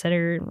find a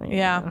sitter.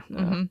 Yeah.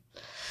 Mm-hmm.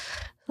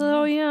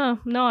 So yeah,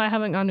 no, I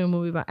haven't gone to a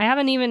movie, but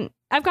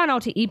I've gone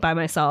out to eat by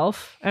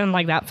myself, and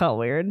like that felt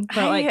weird. But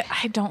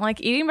I don't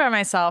like eating by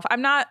myself.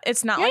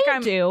 It's not like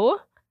I'm. Do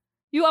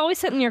you always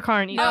sit in your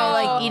car and eat?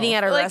 Like eating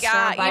at a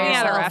restaurant. Eating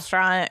at a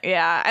restaurant.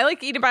 Yeah, I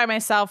like eating by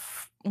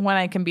myself when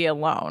I can be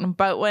alone.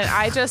 But when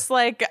I just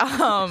like,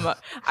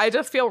 I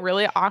just feel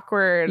really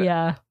awkward.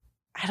 Yeah.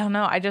 I don't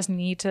know. I just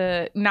need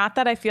to, not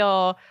that I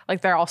feel like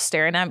they're all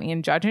staring at me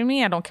and judging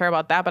me. I don't care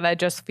about that, but I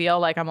just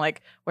feel like I'm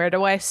like, where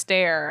do I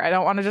stare? I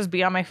don't want to just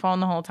be on my phone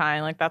the whole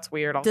time. Like, that's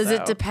weird also. Does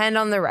it depend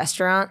on the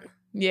restaurant?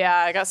 Yeah,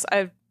 I guess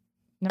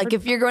like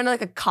if you're going to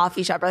like a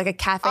coffee shop or like a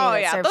cafe. Oh,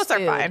 that yeah. serves Those are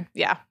food. fine.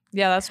 Yeah.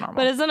 Yeah, that's normal.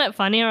 But isn't it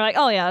funny? We're like,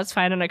 oh yeah, that's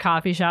fine in a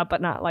coffee shop,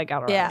 but not like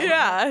out around. Yeah.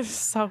 Yeah, it's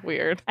so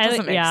weird.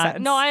 Doesn't make sense.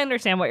 No, I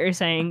understand what you're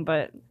saying,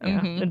 but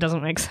it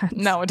doesn't make sense.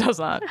 No, it does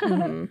not.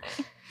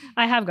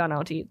 I have gone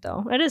out to eat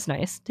though. It is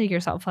nice. Take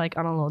yourself like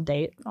on a little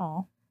date.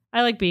 Oh,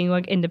 I like being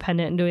like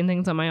independent and doing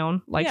things on my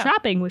own. Like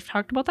shopping. We've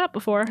talked about that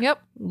before.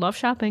 Yep. Love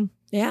shopping.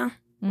 Yeah.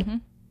 Mm-hmm.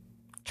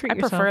 Treat I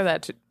yourself. prefer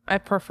that. I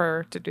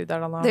prefer to do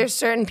that alone. There's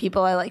certain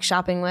people I like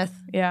shopping with.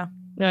 Yeah.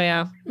 Oh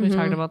yeah. We've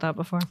talked about that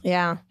before.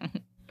 Yeah.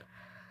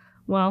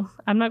 Well,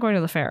 I'm not going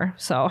to the fair,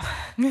 so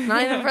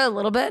Not even for a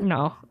little bit.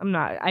 no, I'm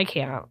not. I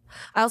can't.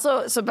 I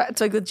also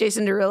like with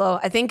Jason Derulo,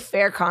 I think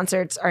fair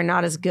concerts are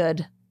not as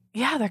good.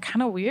 Yeah, they're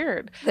kind of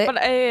weird. But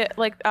I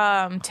like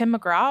Tim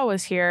McGraw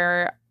was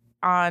here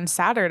on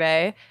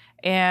Saturday,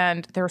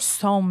 and there were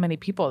so many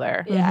people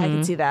there. Yeah, I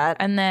can see that.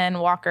 And then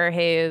Walker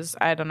Hayes,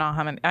 I don't know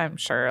how many. I'm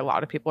sure a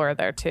lot of people are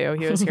there too.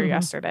 He was here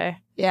yesterday.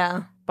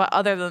 Yeah. But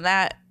other than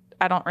that,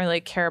 I don't really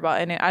care about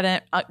any. I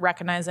didn't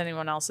recognize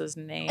anyone else's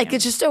name. Like,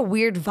 it's just a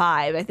weird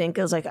vibe. I think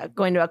it was like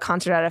going to a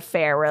concert at a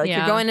fair where like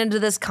you're going into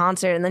this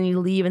concert and then you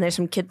leave and there's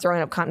some kid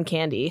throwing up cotton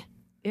candy.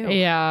 Ew.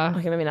 Yeah.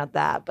 Okay, maybe not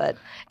that, but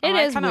it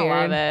is I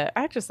weird. love it.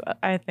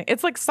 I think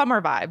it's like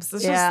summer vibes.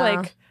 It's just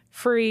like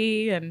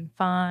free and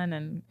fun,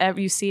 and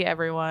you see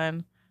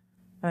everyone.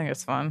 I think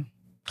it's fun.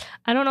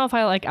 I don't know if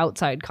I like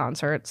outside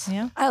concerts.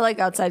 Yeah. I like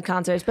outside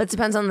concerts, but it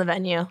depends on the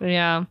venue.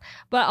 Yeah.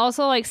 But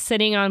also like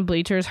sitting on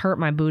bleachers hurt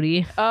my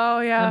booty Oh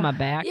yeah. and my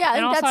back. Yeah, I think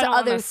and also that's I don't the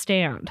other wanna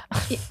stand.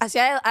 See,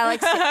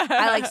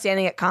 I like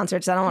standing at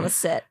concerts. I don't want to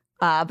sit.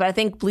 But I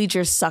think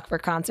bleachers suck for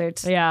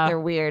concerts. Yeah. They're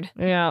weird.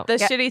 Yeah. The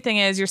shitty thing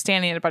is you're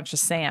standing in a bunch of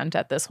sand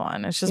at this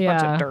one. It's just a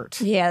bunch of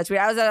dirt. Yeah, it's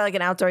weird. I was at like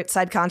an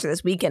outside concert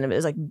this weekend and it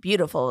was like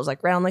beautiful. It was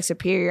like right on Lake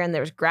Superior and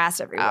there was grass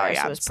everywhere. Oh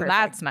yeah, So, it was so perfect,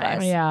 that's nice.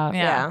 but-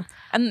 Yeah.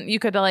 And you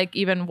could like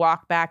even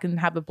walk back and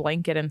have a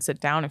blanket and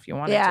sit down if you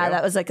wanted to. Yeah,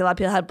 that was like a lot of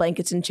people had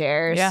blankets and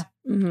chairs. Yeah.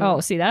 Mhm. Oh,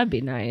 see, that'd be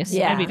nice.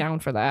 Yeah. I'd be down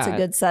for that. It's a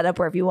good setup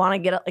where if you want to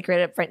get like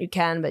right up front, you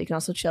can, but you can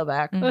also chill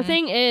back. The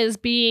thing is,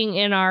 being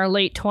in our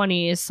late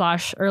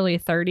 20s / early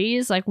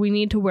 30s, like we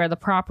need to wear the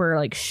proper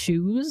like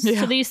shoes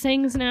to these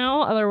things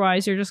now.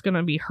 Otherwise, you're just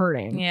gonna be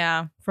hurting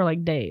Yeah. for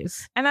like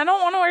days. And I don't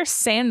want to wear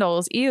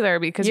sandals either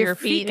because your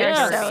feet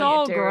are get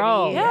so dirty.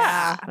 gross. Yeah.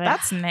 Yeah.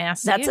 That's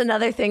nasty. That's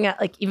another thing.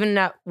 Like even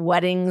at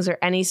weddings or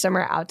any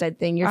summer outside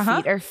thing, your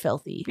feet are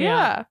filthy.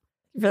 Yeah.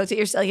 If you look at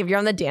yourself, like if you're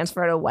on the dance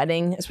floor at a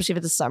wedding, especially if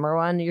it's a summer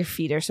one, your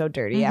feet are so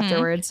dirty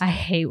afterwards. I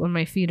hate when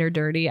my feet are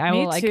dirty. I Me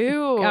will like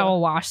too. I will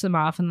wash them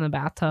off in the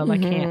bathtub.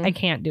 I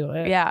can't do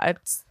it. Yeah,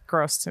 it's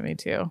gross to me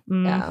too.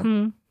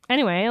 Mhm.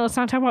 Anyway, let's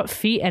not talk about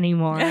feet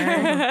anymore.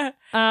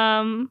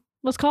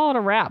 Let's call it a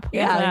wrap.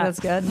 Yeah, I think that's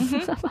good.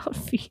 It's about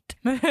feet.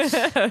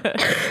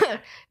 If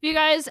you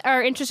guys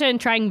are interested in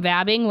trying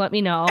vabbing, let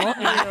me know.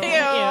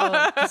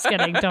 Ew. Just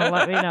kidding. Don't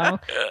let me know.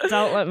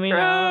 Don't let me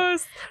know.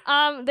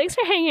 Thanks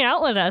for hanging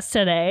out with us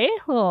today.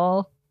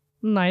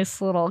 Nice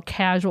little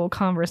casual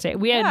conversation.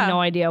 We had no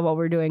idea what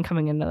we're doing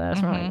coming into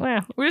this. We're like,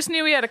 well, We just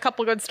knew we had a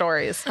couple good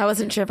stories. I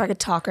wasn't sure if I could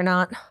talk or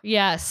not.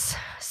 yes,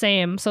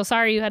 same. So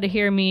sorry you had to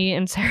hear me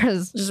and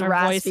Sarah's Just our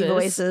raspy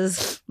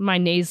voices. My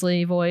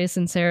nasally voice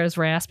and Sarah's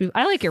raspy.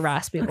 I like your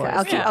raspy voice.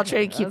 I'll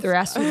try to keep the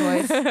raspy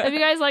voice. If you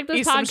guys like this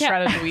Eat some podcast,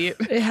 shredded wheat.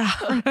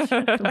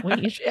 Yeah.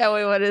 Wheat. Yeah,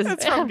 wait, what is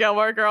It's from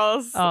Gilmore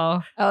Girls.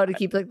 Oh, to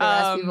keep like the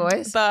raspy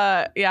voice?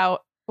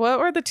 What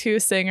were the two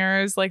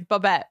singers? Like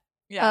Babette.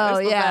 Yeah. Oh,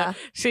 it was yeah. Babette.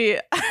 She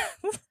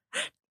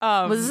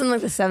Was this in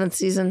like the 7th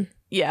season?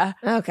 Yeah.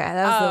 Okay,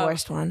 that was the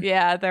worst one.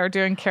 Yeah, they were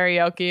doing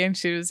karaoke and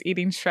she was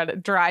eating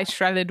dry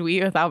shredded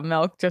wheat without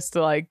milk just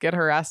to like get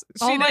her ass.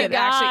 She Oh my didn't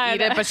actually eat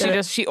God. it,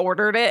 but she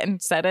ordered it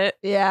and said it.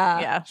 Yeah.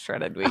 Yeah,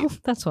 shredded wheat. oh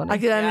that's what I'm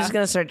just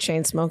gonna start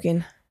chain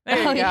smoking. There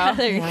you Oh, go. yeah,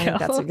 there you I think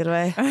go. that's a good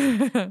way.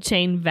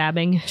 Chain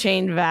vabbing.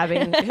 Chain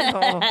vabbing.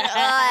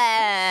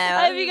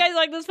 If you guys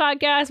like this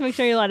podcast, make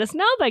sure you let us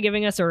know by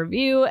giving us a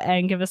review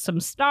and give us some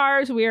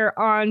stars. We are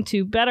on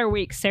to better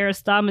weeks. Sarah's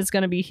thumb is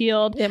going to be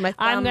healed. Yeah, my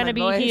I'm thumb, going to my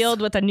be voice.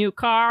 healed with a new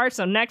car.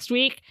 So next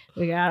week,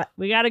 we got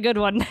a good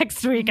one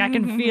next week. I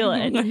can feel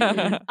it.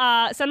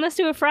 Send this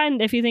to a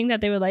friend if you think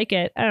that they would like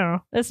it. I don't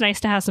know. It's nice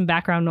to have some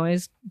background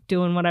noise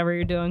doing whatever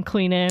you're doing,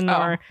 cleaning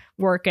or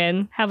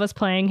working. Have us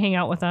playing, hang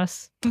out with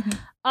us.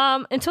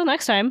 Until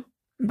next time.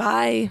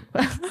 Bye.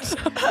 Bye.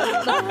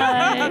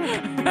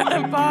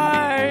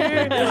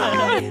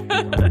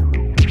 Bye.